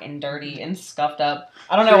 black and dirty and scuffed up.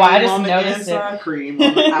 I don't know why. I just noticed it. Cream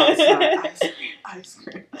on the outside. Ice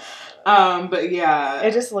cream. But yeah,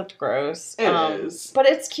 it just looked gross. It is, but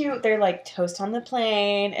it's cute. They're like toast on the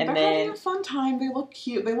plane, and they're having a fun time. They look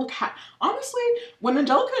cute. They look honestly. When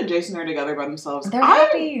Angelica and Jason are together by themselves,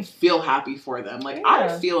 I feel happy for them. Like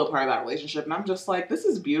I feel a part of that relationship, and I'm just like, this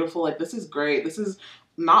is beautiful. Like this is great. This is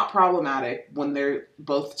not problematic when they're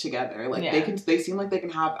both together. Like they seem like they can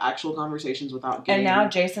have actual conversations without getting... And now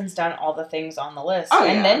Jason's done all the things on the list.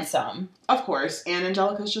 And then some. Of course. And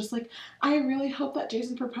Angelica's just like, I really hope that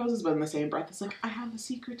Jason proposes, but in the same breath it's like, I have a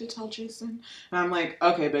secret to tell Jason. And I'm like,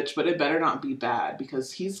 okay, bitch, but it better not be bad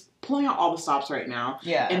because he's pulling out all the stops right now.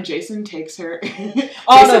 Yeah. And Jason takes her...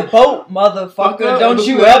 on a boat, motherfucker. Don't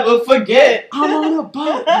you ever forget. I'm on a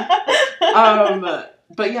boat.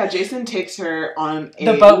 But yeah, Jason takes her on a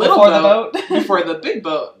the boat little before boat, the boat. before the big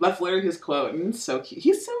boat. That's literally his quote, and it's so cute.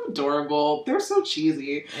 He's so adorable. They're so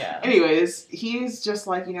cheesy. Yeah. Anyways, he's just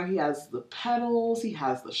like, you know, he has the petals, he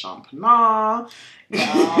has the champignon.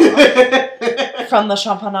 From the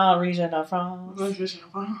Champagnat region of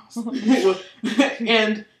France.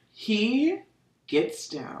 And he gets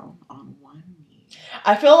down on one knee.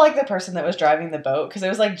 I feel like the person that was driving the boat, because it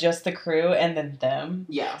was like just the crew and then them.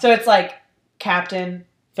 Yeah. So it's like captain,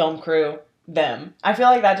 film crew, them. I feel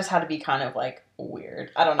like that just had to be kind of like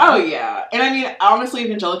weird. I don't know. Oh yeah. And I mean, honestly,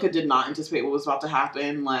 if Angelica did not anticipate what was about to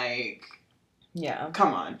happen, like, yeah,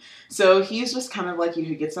 come on. So he's just kind of like,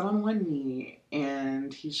 he gets down on one knee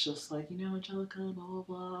and he's just like, you know, Angelica, blah blah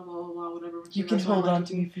blah blah blah, whatever. You can hold on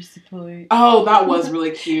to me for support. Oh, that was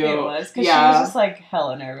really cute. It was, because she was just like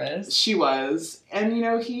hella nervous. She was. And you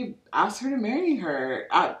know, he asked her to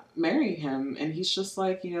marry him, and he's just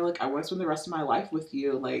like, you know, like, I want to spend the rest of my life with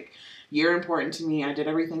you. Like, you're important to me. I did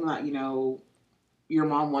everything that, you know, your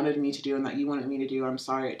mom wanted me to do and that you wanted me to do. I'm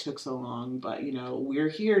sorry it took so long, but, you know, we're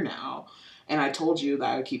here now. And I told you that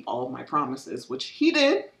I would keep all of my promises, which he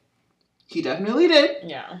did. He definitely did.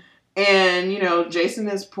 Yeah. And, you know, Jason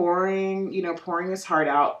is pouring his heart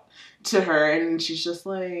out to her, and she's just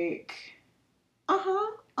like, I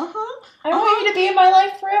want you to be in my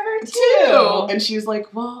life forever, too. And she's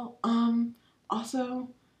like, well, also...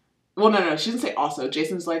 Well, no, she didn't say also.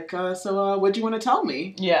 Jason's like, so what do you want to tell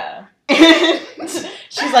me? Yeah.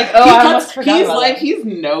 She's like, oh, I almost forgot He's about like, that. he's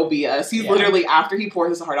no BS. He's literally, after he pours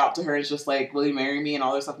his heart out to her, it's just like, will you marry me? And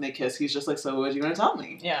all this stuff, and they kiss. He's just like, so what do you want to tell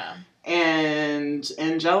me? Yeah. And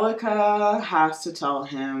Angelica has to tell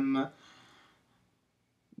him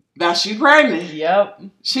that she's pregnant. Yep.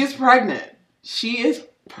 She's pregnant. She is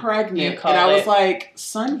pregnant. And I was like,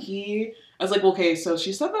 Sun-hee... I was like, okay, so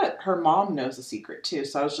she said that her mom knows the secret, too.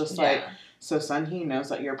 So I was just like, so Sun-hee knows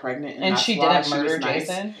that you're pregnant. And that's she why didn't murder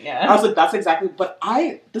Jason? Yeah. I was like, that's exactly... But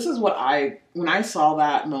when I saw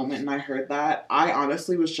that moment and I heard that, I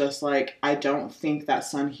honestly was just like, I don't think that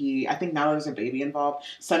Sun-hee... I think now there's a baby involved.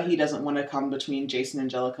 Sun-hee doesn't want to come between Jason and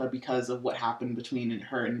Angelica because of what happened between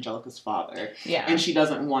her and Angelica's father. Yeah. And she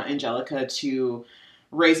doesn't want Angelica to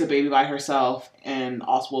raise a baby by herself, and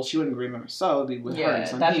also, well, she wouldn't remember, so it'd be with her and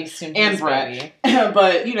Sun-hee and Brett.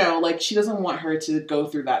 But, you know, like, she doesn't want her to go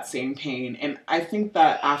through that same pain, and I think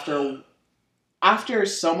that after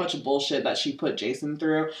so much bullshit that she put Jason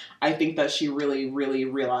through, I think that she really, really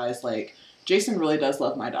realized, like, Jason really does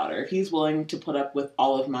love my daughter. If he's willing to put up with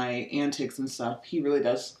all of my antics and stuff, he really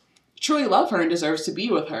does truly love her and deserves to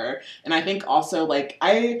be with her. And I think also, like,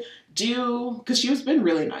 I do, because she's been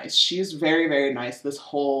really nice. She's very, very nice these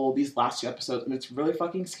last 2 episodes, and it's really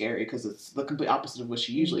fucking scary because it's the complete opposite of what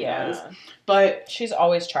she usually does. But she's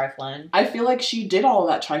always trifling. I feel like she did all of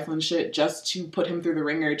that trifling shit just to put him through the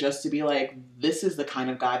ringer, just to be like, this is the kind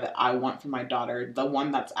of guy that I want for my daughter, the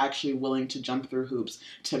one that's actually willing to jump through hoops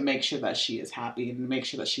to make sure that she is happy and make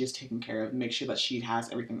sure that she is taken care of and make sure that she has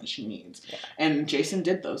everything that she needs. Yeah. And Jason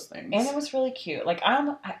did those things. And it was really cute. Like,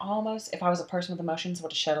 I almost, if I was a person with emotions,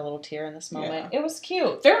 would have shed a little tear in this moment. Yeah. It was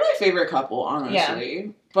cute. They're my favorite couple, honestly.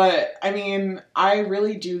 Yeah. But, I mean, I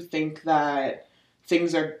really do think that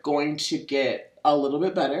things are going to get a little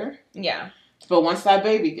bit better. Yeah. But once that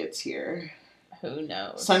baby gets here... Who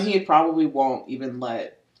knows? Sun-hee probably won't even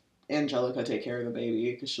let Angelica take care of the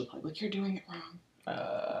baby because she'll probably be like, you're doing it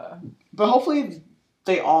wrong. But hopefully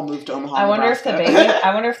they all move to Omaha. I wonder if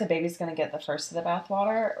the baby's gonna get the first of the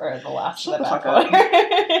bathwater or the last of the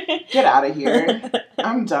bathwater. Get out of here.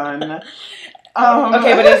 I'm done.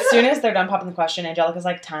 Okay, but as soon as they're done popping the question, Angelica's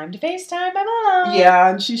like, time to FaceTime my mom.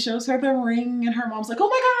 Yeah, and she shows her the ring, and her mom's like, oh my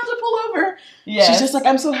god, I have to pull over. Yeah. She's just like,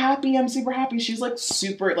 I'm so happy, I'm super happy. She's like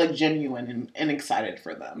super like genuine and excited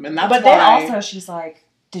for them. And that's But then also she's like,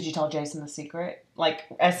 did you tell Jason the secret? Like,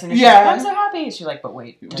 as soon as she's like, I'm so happy. She's like, but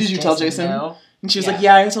wait, did you tell Jason? Know? And she's like,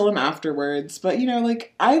 yeah, I told him afterwards. But, you know,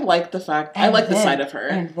 like, I like the fact, I like the side of her.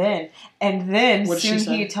 And then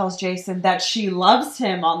Sun-hee tells Jason that she loves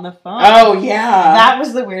him on the phone. Oh, yeah. That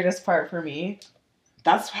was the weirdest part for me.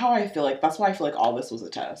 That's how I feel like, that's why I feel like all this was a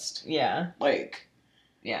test. Yeah. Like.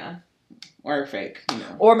 Yeah. Or fake, you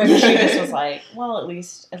know. Or maybe she just was like, well, at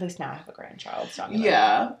least now I have a grandchild. So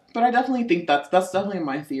yeah. But I definitely think that's definitely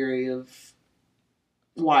my theory of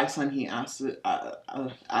why Sun-hee acted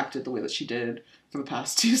the way that she did for the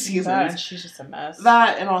past 2 seasons. That, she's just a mess.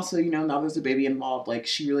 That, and also, you know, now there's a baby involved, like,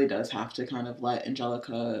 she really does have to kind of let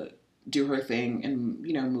Angelica do her thing and,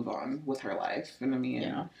 you know, move on with her life. And I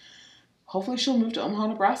mean, hopefully she'll move to Omaha,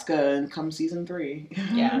 Nebraska and come season 3.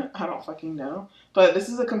 Yeah. I don't fucking know. But this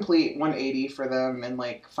is a complete 180 for them, and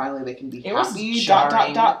like finally they can be happy.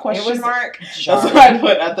 Question mark. Jarring. That's what I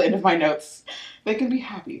put at the end of my notes. They can be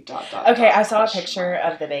happy. Okay, I saw a picture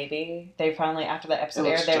of the baby. They finally, after the episode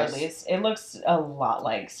aired, they released. It looks a lot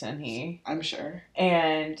like Sunhee. I'm sure.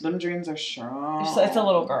 And them dreams are strong. It's a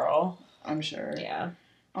little girl. I'm sure. Yeah.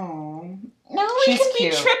 Oh. No, she's can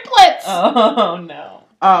cute. Be triplets. Oh no.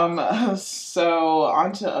 So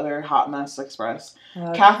on to other Hot Mess Express.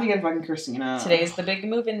 Kathy and fucking Christina. Today's the big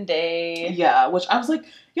moving day. Yeah, which I was like,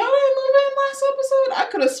 y'all didn't move in last episode? I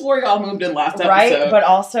could have swore y'all moved in last episode. Right, but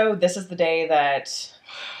also this is the day that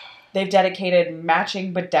they've dedicated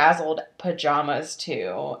matching bedazzled pajamas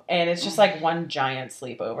to, and it's just like one giant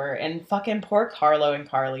sleepover. And fucking poor Carlo and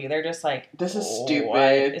Carly, they're just like, this is stupid.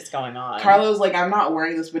 What is going on? Carlo's like, I'm not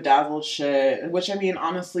wearing this bedazzled shit, which I mean,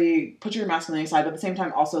 honestly, put your masculinity aside, but at the same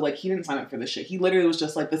time, also, like, he didn't sign up for this shit. He literally was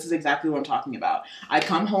just like, this is exactly what I'm talking about. I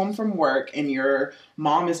come home from work and your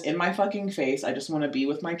mom is in my fucking face. I just want to be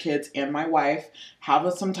with my kids and my wife,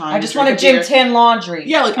 have some time. I just want to gym 10 laundry.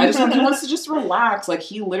 Yeah, like, he wants to just relax. Like,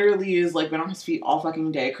 he literally is, like, been on his feet all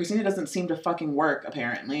fucking day. Christina doesn't seem to fucking work,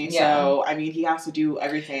 apparently. Yeah. So, I mean, he has to do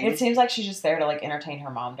everything. It seems like she's just there to, like, entertain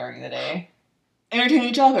her mom during the day. Entertain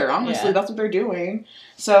each other, honestly. Yeah. That's what they're doing.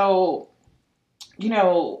 So, you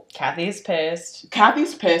know... Kathy's pissed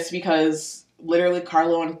because literally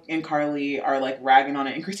Carlo and Carly are, like, ragging on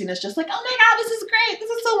it. And Christina's just like, oh my god, this is great. This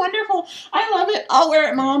is so wonderful. I love it. I'll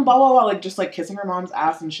wear it, mom. Blah, blah, blah. Like, just, like, kissing her mom's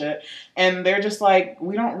ass and shit. And they're just like,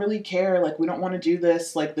 we don't really care. Like, we don't want to do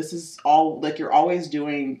this. Like, this is all... Like, you're always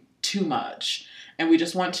doing too much. And we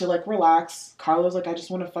just want to, like, relax. Carlo's like, I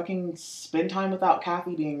just want to fucking spend time without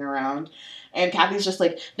Kathy being around. And Kathy's just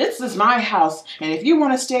like, this is my house, and if you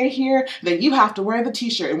want to stay here, then you have to wear the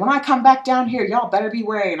t-shirt. And when I come back down here, y'all better be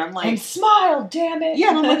wearing. And I'm like... And smile, damn it! Yeah,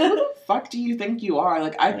 and I'm like, who the fuck do you think you are?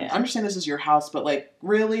 Like, I understand this is your house, but, like,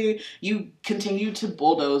 really? You continue to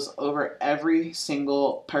bulldoze over every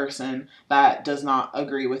single person that does not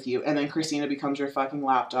agree with you. And then Christina becomes your fucking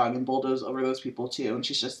lapdog and bulldoze over those people, too. And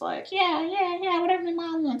she's just like, yeah, whatever my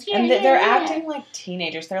mom wants. Yeah, and they're acting like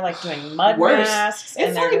teenagers. They're, like, doing mud masks.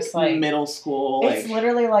 And they're just, like... middle school. It's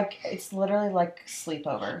literally like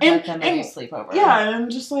sleepover. Like a middle sleepover. Yeah, and I'm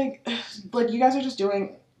just like you guys are just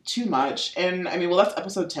doing too much. And I mean, well, that's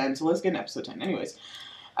episode 10, so let's get into episode 10. Anyways,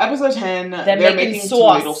 episode 10, they're making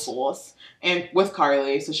tomato sauce and with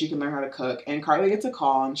Carly so she can learn how to cook. And Carly gets a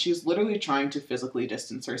call, and she's literally trying to physically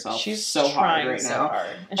distance herself. She's so hard right now.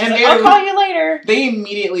 Hard. And she's like, I'll call you later. They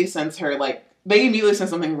immediately sense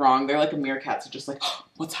something wrong. They're like a meerkat, so just like, oh,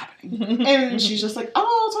 what's happening? And she's just like, oh,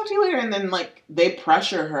 I'll talk to you later. And then, like, they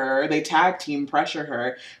pressure her. They tag team pressure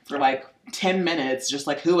her for, like, 10 minutes. Just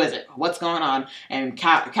like, who is it? What's going on? And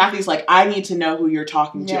Kathy's like, I need to know who you're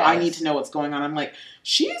talking to. Yes. I need to know what's going on. I'm like,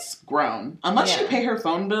 she's grown. Unless you pay her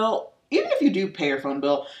phone bill. Even if you do pay her phone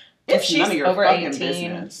bill, it's she's none of your over fucking 18,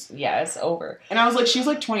 business. Yeah, it's over. And I was like, she's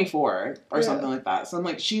like 24 or something like that. So I'm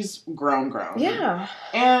like, she's grown. Yeah.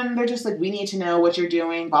 And they're just like, we need to know what you're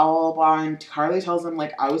doing, blah, blah, blah. And Carly tells them,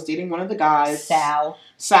 like, I was dating one of the guys.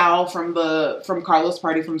 Sal from Carlo's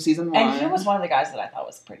party from season 1. And he was one of the guys that I thought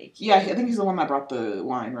was pretty cute. Yeah, I think he's the one that brought the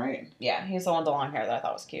wine, right? Yeah, he's the one with the long hair that I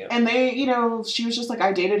thought was cute. And they, you know, she was just like,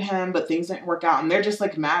 I dated him, but things didn't work out. And they're just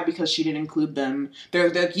like mad because she didn't include them.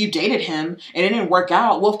 They're like, you dated him and it didn't work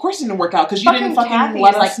out. Well, of course it didn't work out because you didn't fucking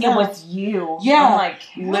let us know. It was you. Yeah. I'm like,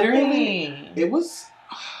 literally, it was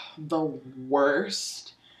the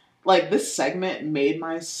worst. Like, this segment made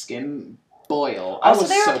my skin boil. Also,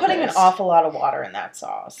 they were putting an awful lot of water in that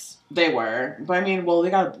sauce. They were. But I mean, well, they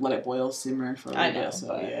gotta let it boil, simmer for a little bit.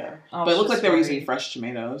 So, yeah. But it looked like they were using fresh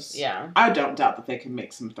tomatoes. Yeah. I don't doubt that they can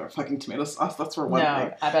make some fucking tomato sauce. That's for one thing.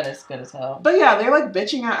 No, I bet it's good as hell. But yeah, they're like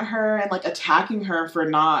bitching at her and like attacking her for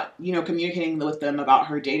not, you know, communicating with them about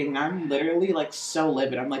her dating. And I'm literally like so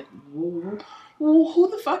livid. I'm like, well, who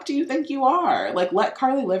the fuck do you think you are? Like, let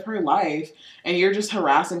Carly live her life, and you're just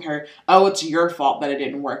harassing her. Oh, it's your fault that it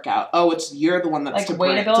didn't work out. Oh, you're the one that's like,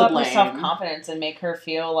 way to build up her self-confidence and make her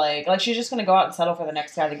feel like she's gonna go out and settle for the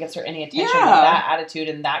next guy that gives her any attention with that attitude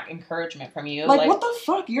and that encouragement from you. Like, what the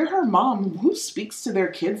fuck? You're her mom. Who speaks to their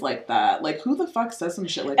kids like that? Like, who the fuck says some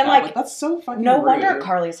shit like that? Like, that's so fucking rude. Wonder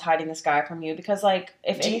Carly's hiding this guy from you because, like,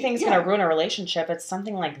 if anything's gonna ruin a relationship, it's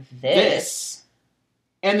something like this.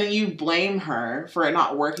 And then you blame her for it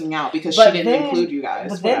not working out because she didn't include you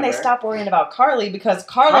guys. But then they stop worrying about Carly because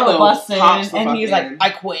Carlo busts in and he's like,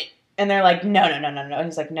 I quit. And they're like, no. And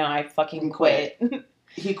he's like, no, I fucking quit.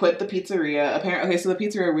 He quit the pizzeria. Apparently, okay, so the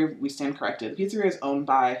pizzeria, we stand corrected. The pizzeria is owned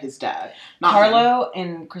by his dad. Carlo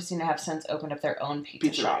and Christina have since opened up their own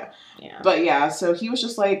pizza shop. Yeah. But yeah, so he was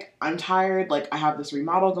just like, I'm tired. Like, I have this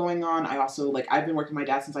remodel going on. I also, like, I've been working with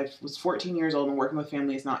my dad since I was 14 years old, and working with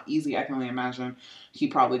family is not easy. I can only imagine he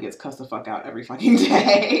probably gets cussed the fuck out every fucking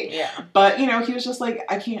day. Yeah. But, you know, he was just like,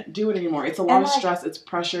 I can't do it anymore. It's a lot of stress. It's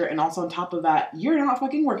pressure. And also on top of that, you're not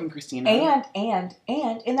fucking working, Christina. And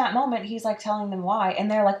in that moment, he's like telling them why. And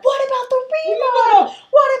they're like, what about the remodel?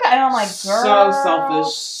 What about... And I'm like, girl. So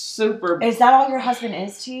selfish. Super. Is that all your husband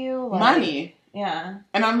is to you? Like, money. Yeah.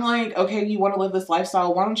 And I'm like, okay, you want to live this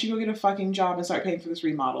lifestyle. Why don't you go get a fucking job and start paying for this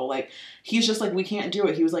remodel? Like, he's just like, we can't do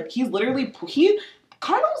it. He was like,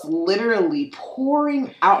 Carlo's literally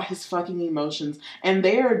pouring out his fucking emotions, and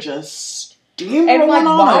they are just steamrolling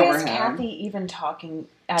all over him. Why is Kathy even talking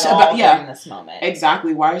at all during this moment?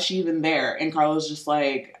 Exactly. Why is she even there? And Carlo's just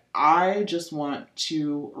like, I just want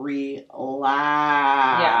to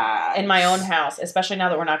relax. Yeah, in my own house, especially now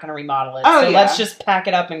that we're not going to remodel it. So let's just pack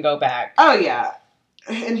it up and go back. Oh, yeah.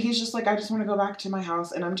 And he's just like, I just want to go back to my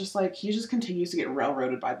house. And I'm just like, he just continues to get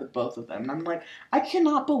railroaded by the both of them. And I'm like, I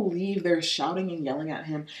cannot believe they're shouting and yelling at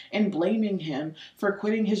him and blaming him for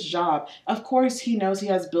quitting his job. Of course, he knows he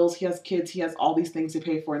has bills, he has kids, he has all these things to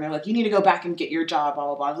pay for. And they're like, you need to go back and get your job, blah,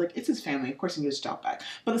 blah, blah. I was like, it's his family. Of course he can get his job back.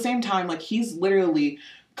 But at the same time, like, he's literally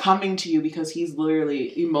coming to you because he's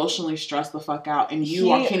literally emotionally stressed the fuck out. And you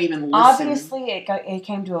can't even listen. Obviously, it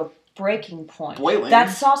came to a breaking point. Boiling. That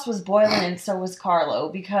sauce was boiling, and so was Carlo,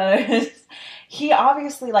 because he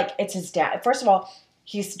obviously, like, it's his dad. First of all,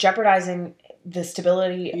 he's jeopardizing the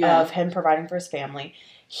stability of him providing for his family.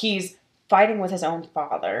 He's fighting with his own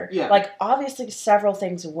father. Yeah. Like, obviously, several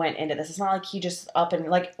things went into this. It's not like he just up and,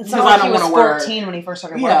 like, it's not like he was 14 when he first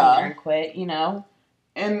started working there and quit, you know?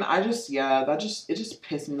 And I just, it just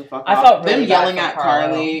pissed me the fuck off. I felt really them yelling at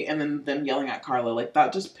Carly, and then them yelling at Carlo, like,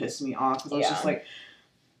 that just pissed me off, because I was just like,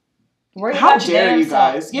 how dare you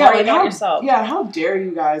guys? Yeah, like, how dare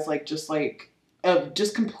you guys, like, just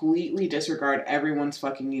completely disregard everyone's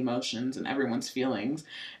fucking emotions and everyone's feelings,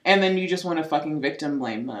 and then you just want to fucking victim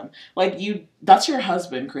blame them. Like, that's your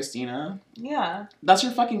husband, Christina. Yeah. That's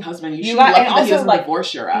your fucking husband. You should be lucky that he doesn't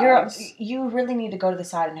divorce your ass. You really need to go to the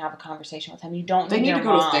side and have a conversation with him. You don't They need to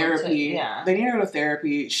go to therapy. Yeah. They need to go to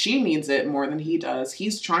therapy. She needs it more than he does.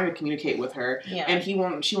 He's trying to communicate with her, and she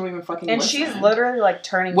won't even fucking listen. She's literally, like,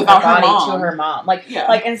 turning without her body to her mom. Like,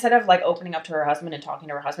 like, instead of, like, opening up to her husband and talking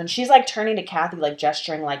to her husband, she's, like, turning to Kathy, like,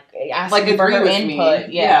 gesturing, like, asking for her input.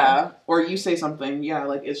 Yeah. Or you say something. Yeah,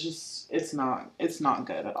 like, it's just... It's not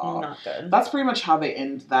good at all. Not good. That's pretty much how they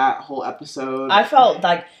end that whole episode. I felt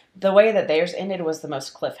like the way that theirs ended was the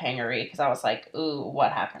most cliffhanger-y, because I was like, ooh,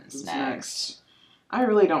 what happens next? I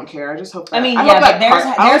really don't care. I just hope that...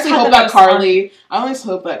 I honestly hope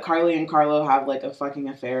that Carly and Carlo have, like, a fucking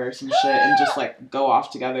affair or some shit and just, like, go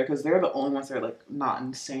off together, because they're the only ones that are, like, not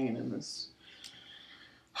insane in this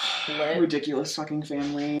ridiculous fucking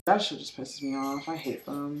family. That shit just pisses me off. I hate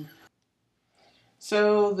them.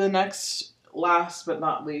 So the next, last but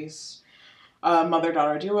not least,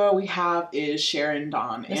 mother-daughter duo we have is Cher and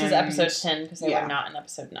Dawn. This is episode 10, because they were not in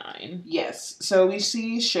episode 9. Yes. So we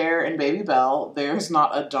see Cher and baby Belle. There's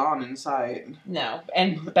not a Dawn in sight. No.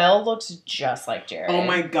 And Belle looks just like Jared. Oh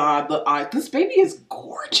my god. This baby is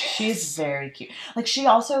gorgeous. She's very cute. Like, she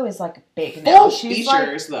also is, like, big now. She's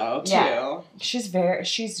features, like, though, too. Yeah.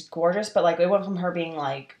 She's gorgeous, but, like, it went from her being,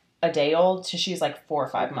 like, a day old to she's like 4 or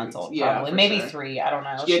 5 months old, probably. Maybe 3, I don't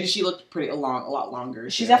know. Yeah, she looked a lot longer.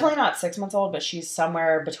 She's definitely not 6 months old, but she's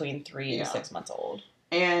somewhere between 3 and 6 months old.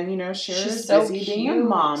 And, you know, Cher is so busy being a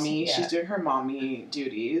mommy. Yeah. She's doing her mommy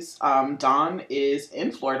duties. Dawn is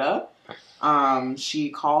in Florida. She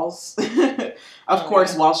calls, of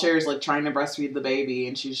course, while Cher's, like, trying to breastfeed the baby,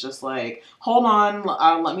 and she's just like, hold on,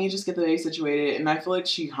 let me just get the baby situated. And I feel like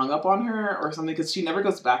she hung up on her or something, because she never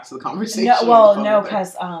goes back to the conversation. No,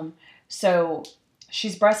 because, so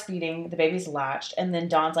she's breastfeeding, the baby's latched, and then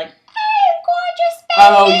Dawn's like, hey, gorgeous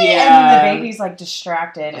baby! Oh, yeah. And the baby's, like,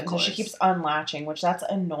 distracted, and so she keeps unlatching, which that's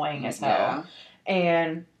annoying as hell. Yeah.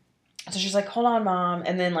 And so she's like, hold on, Mom.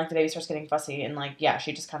 And then, like, the baby starts getting fussy. And, like,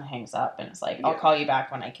 she just kind of hangs up. And it's like, I'll call you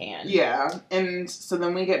back when I can. Yeah. And so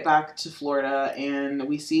then we get back to Florida. And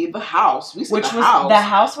we see the house. The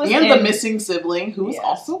house was and the missing sibling, who was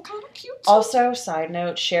also kind of cute. Also, side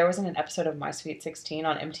note, Cher was in an episode of My Sweet 16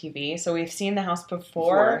 on MTV. So we've seen the house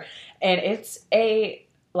before. And it's a...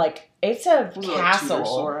 Like, it's a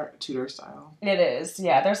castle. Like Tudor style. It is,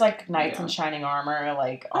 yeah. There's, like, knights in shining armor,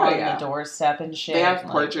 like, on the doorstep and shit. They have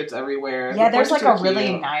portraits everywhere. Yeah, there's, like, a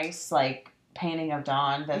really nice, like, painting of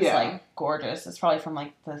Dawn that's, like, gorgeous. It's probably from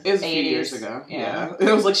like the 80s. It was a few years ago. Yeah.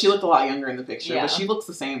 It was like she looked a lot younger in the picture, but she looks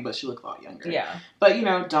the same, but she looked a lot younger. Yeah. But you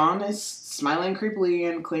know, Dawn is smiling creepily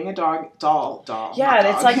and cleaning a doll.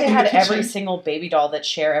 Yeah, it's like they had every single baby doll that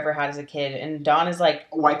Cher ever had as a kid, and Dawn is like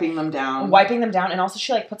wiping them down, and also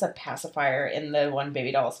she like puts a pacifier in the one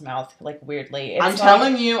baby doll's mouth, like weirdly. I'm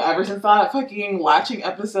telling you, ever since that fucking Latching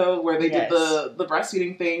episode where they did the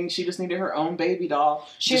breastfeeding thing, she just needed her own baby doll.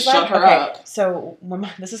 She's like, shut her up. So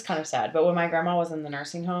this is kind of sad, but when my grandma was in the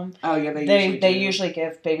nursing home, they usually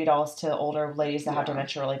give baby dolls to older ladies that have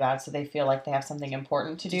dementia really bad, so they feel like they have something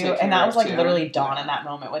important to do, and that was like literally Dawn in that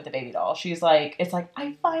moment with the baby doll. She's like, it's like,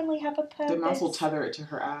 I finally have a purpose. They might as well tether it to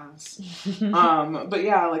her ass. But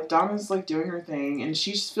yeah, like Dawn is like doing her thing, and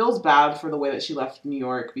she feels bad for the way that she left New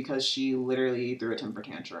York because she literally threw a temper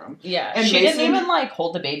tantrum. Yeah, and she didn't even like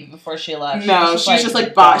hold the baby before she left. No, she's just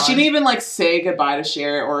like bye. She didn't even like say goodbye to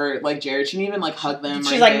Cher or like Jared. She didn't even like hug them.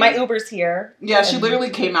 She's like, my Uber's here. Yeah, she literally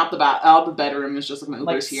came out the bedroom and was just like, my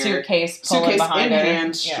Uber's here. Suitcase in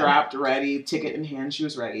hand, strapped, ready, ticket in hand. She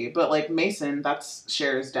was ready. But like Mason, that's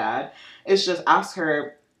Cher's dad, is just ask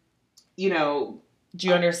her, you know, do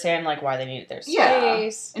you understand, like, why they needed their space?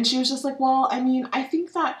 Yeah. And she was just like, well, I mean, I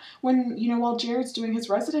think that when, you know, while Jared's doing his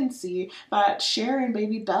residency, that Cher and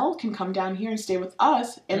baby Belle can come down here and stay with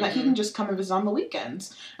us, and that he can just come and visit on the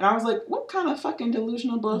weekends. And I was like, what kind of fucking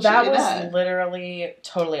delusional bullshit that is that? Literally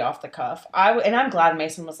totally off the cuff. And I'm glad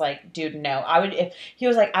Mason was like, dude, no. If he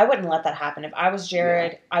was like, I wouldn't let that happen. If I was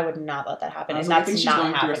Jared, I would not let that happen. And that's I think she's not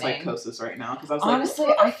going through a psychosis right now. Because I was honestly,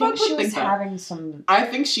 like, I think she was having some... I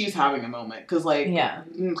think she's having a moment. Because, like... Yeah.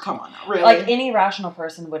 Come on now, really? Like, any rational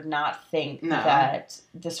person would not think that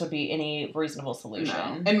this would be any reasonable solution.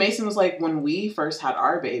 No. And Mason was like, when we first had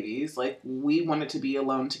our babies, like, we wanted to be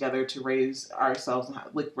alone together to raise ourselves and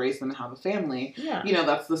raise them and have a family. Yeah. You know,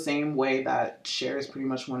 that's the same way that Cher is pretty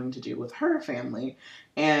much wanting to do with her family.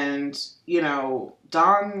 And, you know,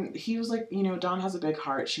 Dawn, he was like, you know, Dawn has a big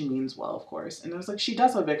heart. She means well, of course. And I was like, she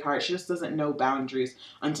does have a big heart. She just doesn't know boundaries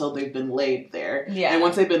until they've been laid there. Yeah. And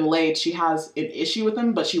once they've been laid, she has an issue with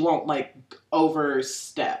them, but she won't, like,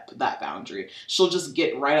 overstep that boundary. She'll just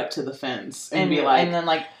get right up to the fence and be like... And then,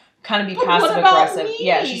 like... kind of be passive aggressive.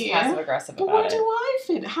 Yeah, she's passive aggressive about it. But where do I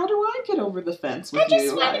fit? How do I get over the fence with you? I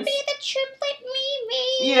just want to be the triplet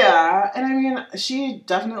Mimi. Yeah, and I mean, she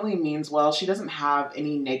definitely means well. She doesn't have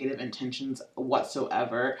any negative intentions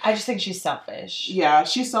whatsoever. I just think she's selfish. Yeah,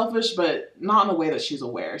 she's selfish, but not in a way that she's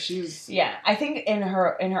aware. I think in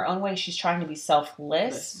her own way, she's trying to be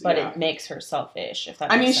selfless, but it makes her selfish. If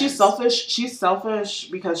that makes sense. She's selfish. She's selfish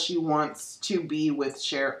because she wants to be with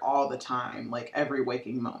Cher all the time, like every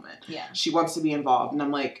waking moment. Yeah. She wants to be involved. And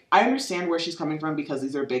I'm like, I understand where she's coming from because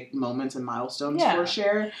these are big moments and milestones for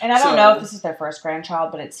Cher. And I don't know if this is their first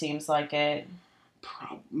grandchild, but it seems like it.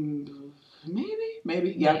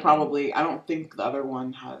 Maybe. Yeah, probably. I don't think the other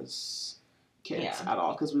one has kids at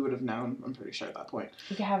all because we would have known, I'm pretty sure at that point.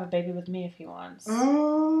 He could have a baby with me if he wants.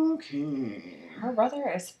 Okay. Her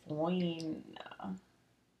brother is fine.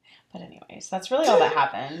 But anyways, that's really all that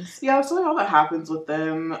happens. Yeah, that's really all that happens with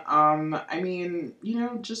them. I mean, you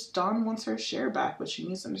know, just Dawn wants her share back, but she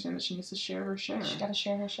needs to understand that she needs to share her share. She gotta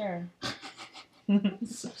share her share.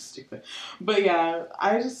 So stupid. But yeah,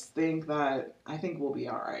 I think we'll be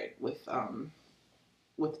alright with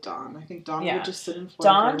Dawn. I think Dawn will just sit in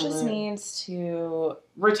Florida. Dawn just needs to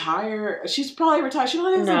retire. She's probably retired. She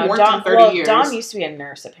only hasn't worked in 30 years. Dawn used to be a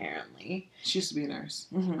nurse, apparently. She used to be a nurse.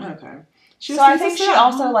 Mm-hmm. Okay. So I think she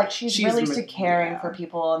also, like, she's really used to caring for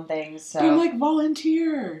people and things, so... But, like,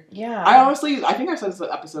 volunteer! Yeah. I think I've said this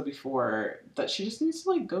episode before, that she just needs to,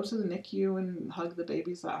 like, go to the NICU and hug the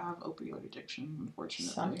babies that have opioid addiction,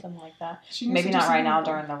 unfortunately. Something like that. Maybe not right now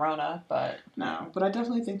during the Rona, but... No, but I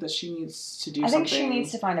definitely think that she needs to do something. I think she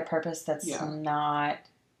needs to find a purpose that's not...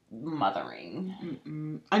 mothering.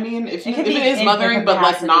 Mm-mm. I mean, if it is mothering, but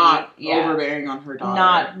like not overbearing on her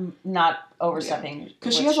daughter, not overstepping,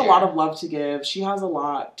 because she has a lot of love to give. She has a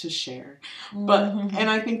lot to share, but and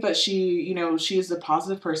I think that she, you know, she is a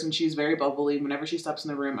positive person. She's very bubbly. Whenever she steps in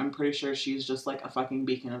the room, I'm pretty sure she's just like a fucking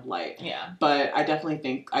beacon of light. Yeah. But I definitely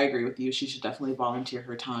think I agree with you. She should definitely volunteer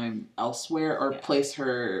her time elsewhere or place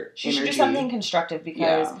her. She should do something constructive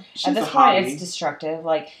because at this point it's destructive.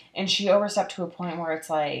 Like, and she overstepped to a point where it's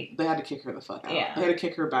like. They had to kick her the fuck out. Yeah. They had to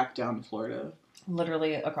kick her back down to Florida.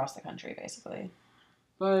 Literally across the country, basically.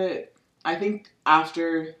 But I think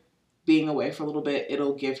after being away for a little bit,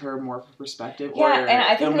 it'll give her more of a perspective. Yeah, and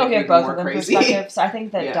I think it'll give both of them perspective. So I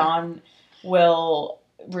think that Dawn will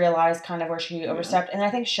realized kind of where she overstepped, and I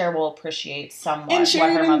think Cher will appreciate somewhat and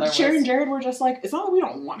what her mother was. Cher and Jared were just like, it's not that we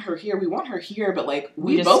don't want her here, we want her here, but like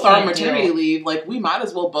we both are on maternity leave, like we might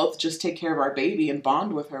as well both just take care of our baby and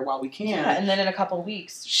bond with her while we can. Yeah, and then in a couple of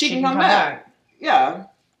weeks she can come back. Yeah.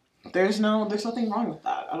 There's nothing wrong with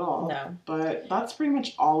that at all. No. But that's pretty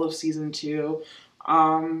much all of season 2.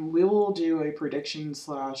 We will do a prediction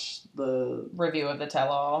 / the review of the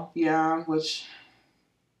tell-all. Yeah, which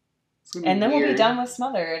and then we'll be done with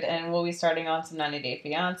Smothered, and we'll be starting on some 90 Day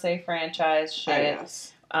Fiancé franchise shit.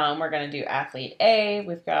 Yes. We're going to do Athlete A.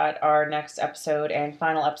 We've got our next episode and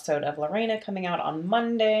final episode of Lorena coming out on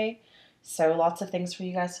Monday. So lots of things for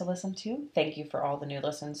you guys to listen to. Thank you for all the new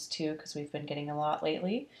listens, too, because we've been getting a lot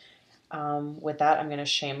lately. With that, I'm going to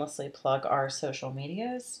shamelessly plug our social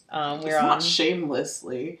medias. Not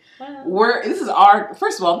shamelessly. Well, this is our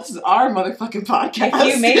motherfucking podcast.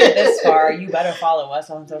 If you made it this far, you better follow us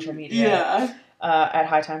on social media. Yeah. At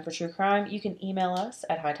High Time for True Crime. You can email us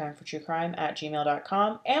at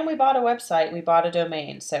hightimefortruecrime@gmail.com. And we bought a website. We bought a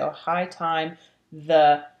domain. So High Time,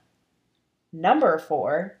 the number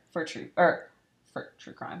 4 for True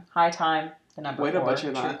Crime. High Time, the number 4 to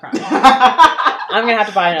butcher True that. Crime. I'm going to have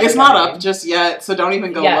to buy another It's not up just yet, so don't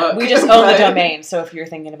even go look. We just own the domain, so if you're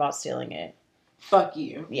thinking about stealing it. Fuck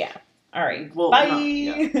you. Yeah. All right. Well, bye.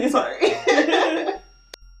 Yeah. Sorry.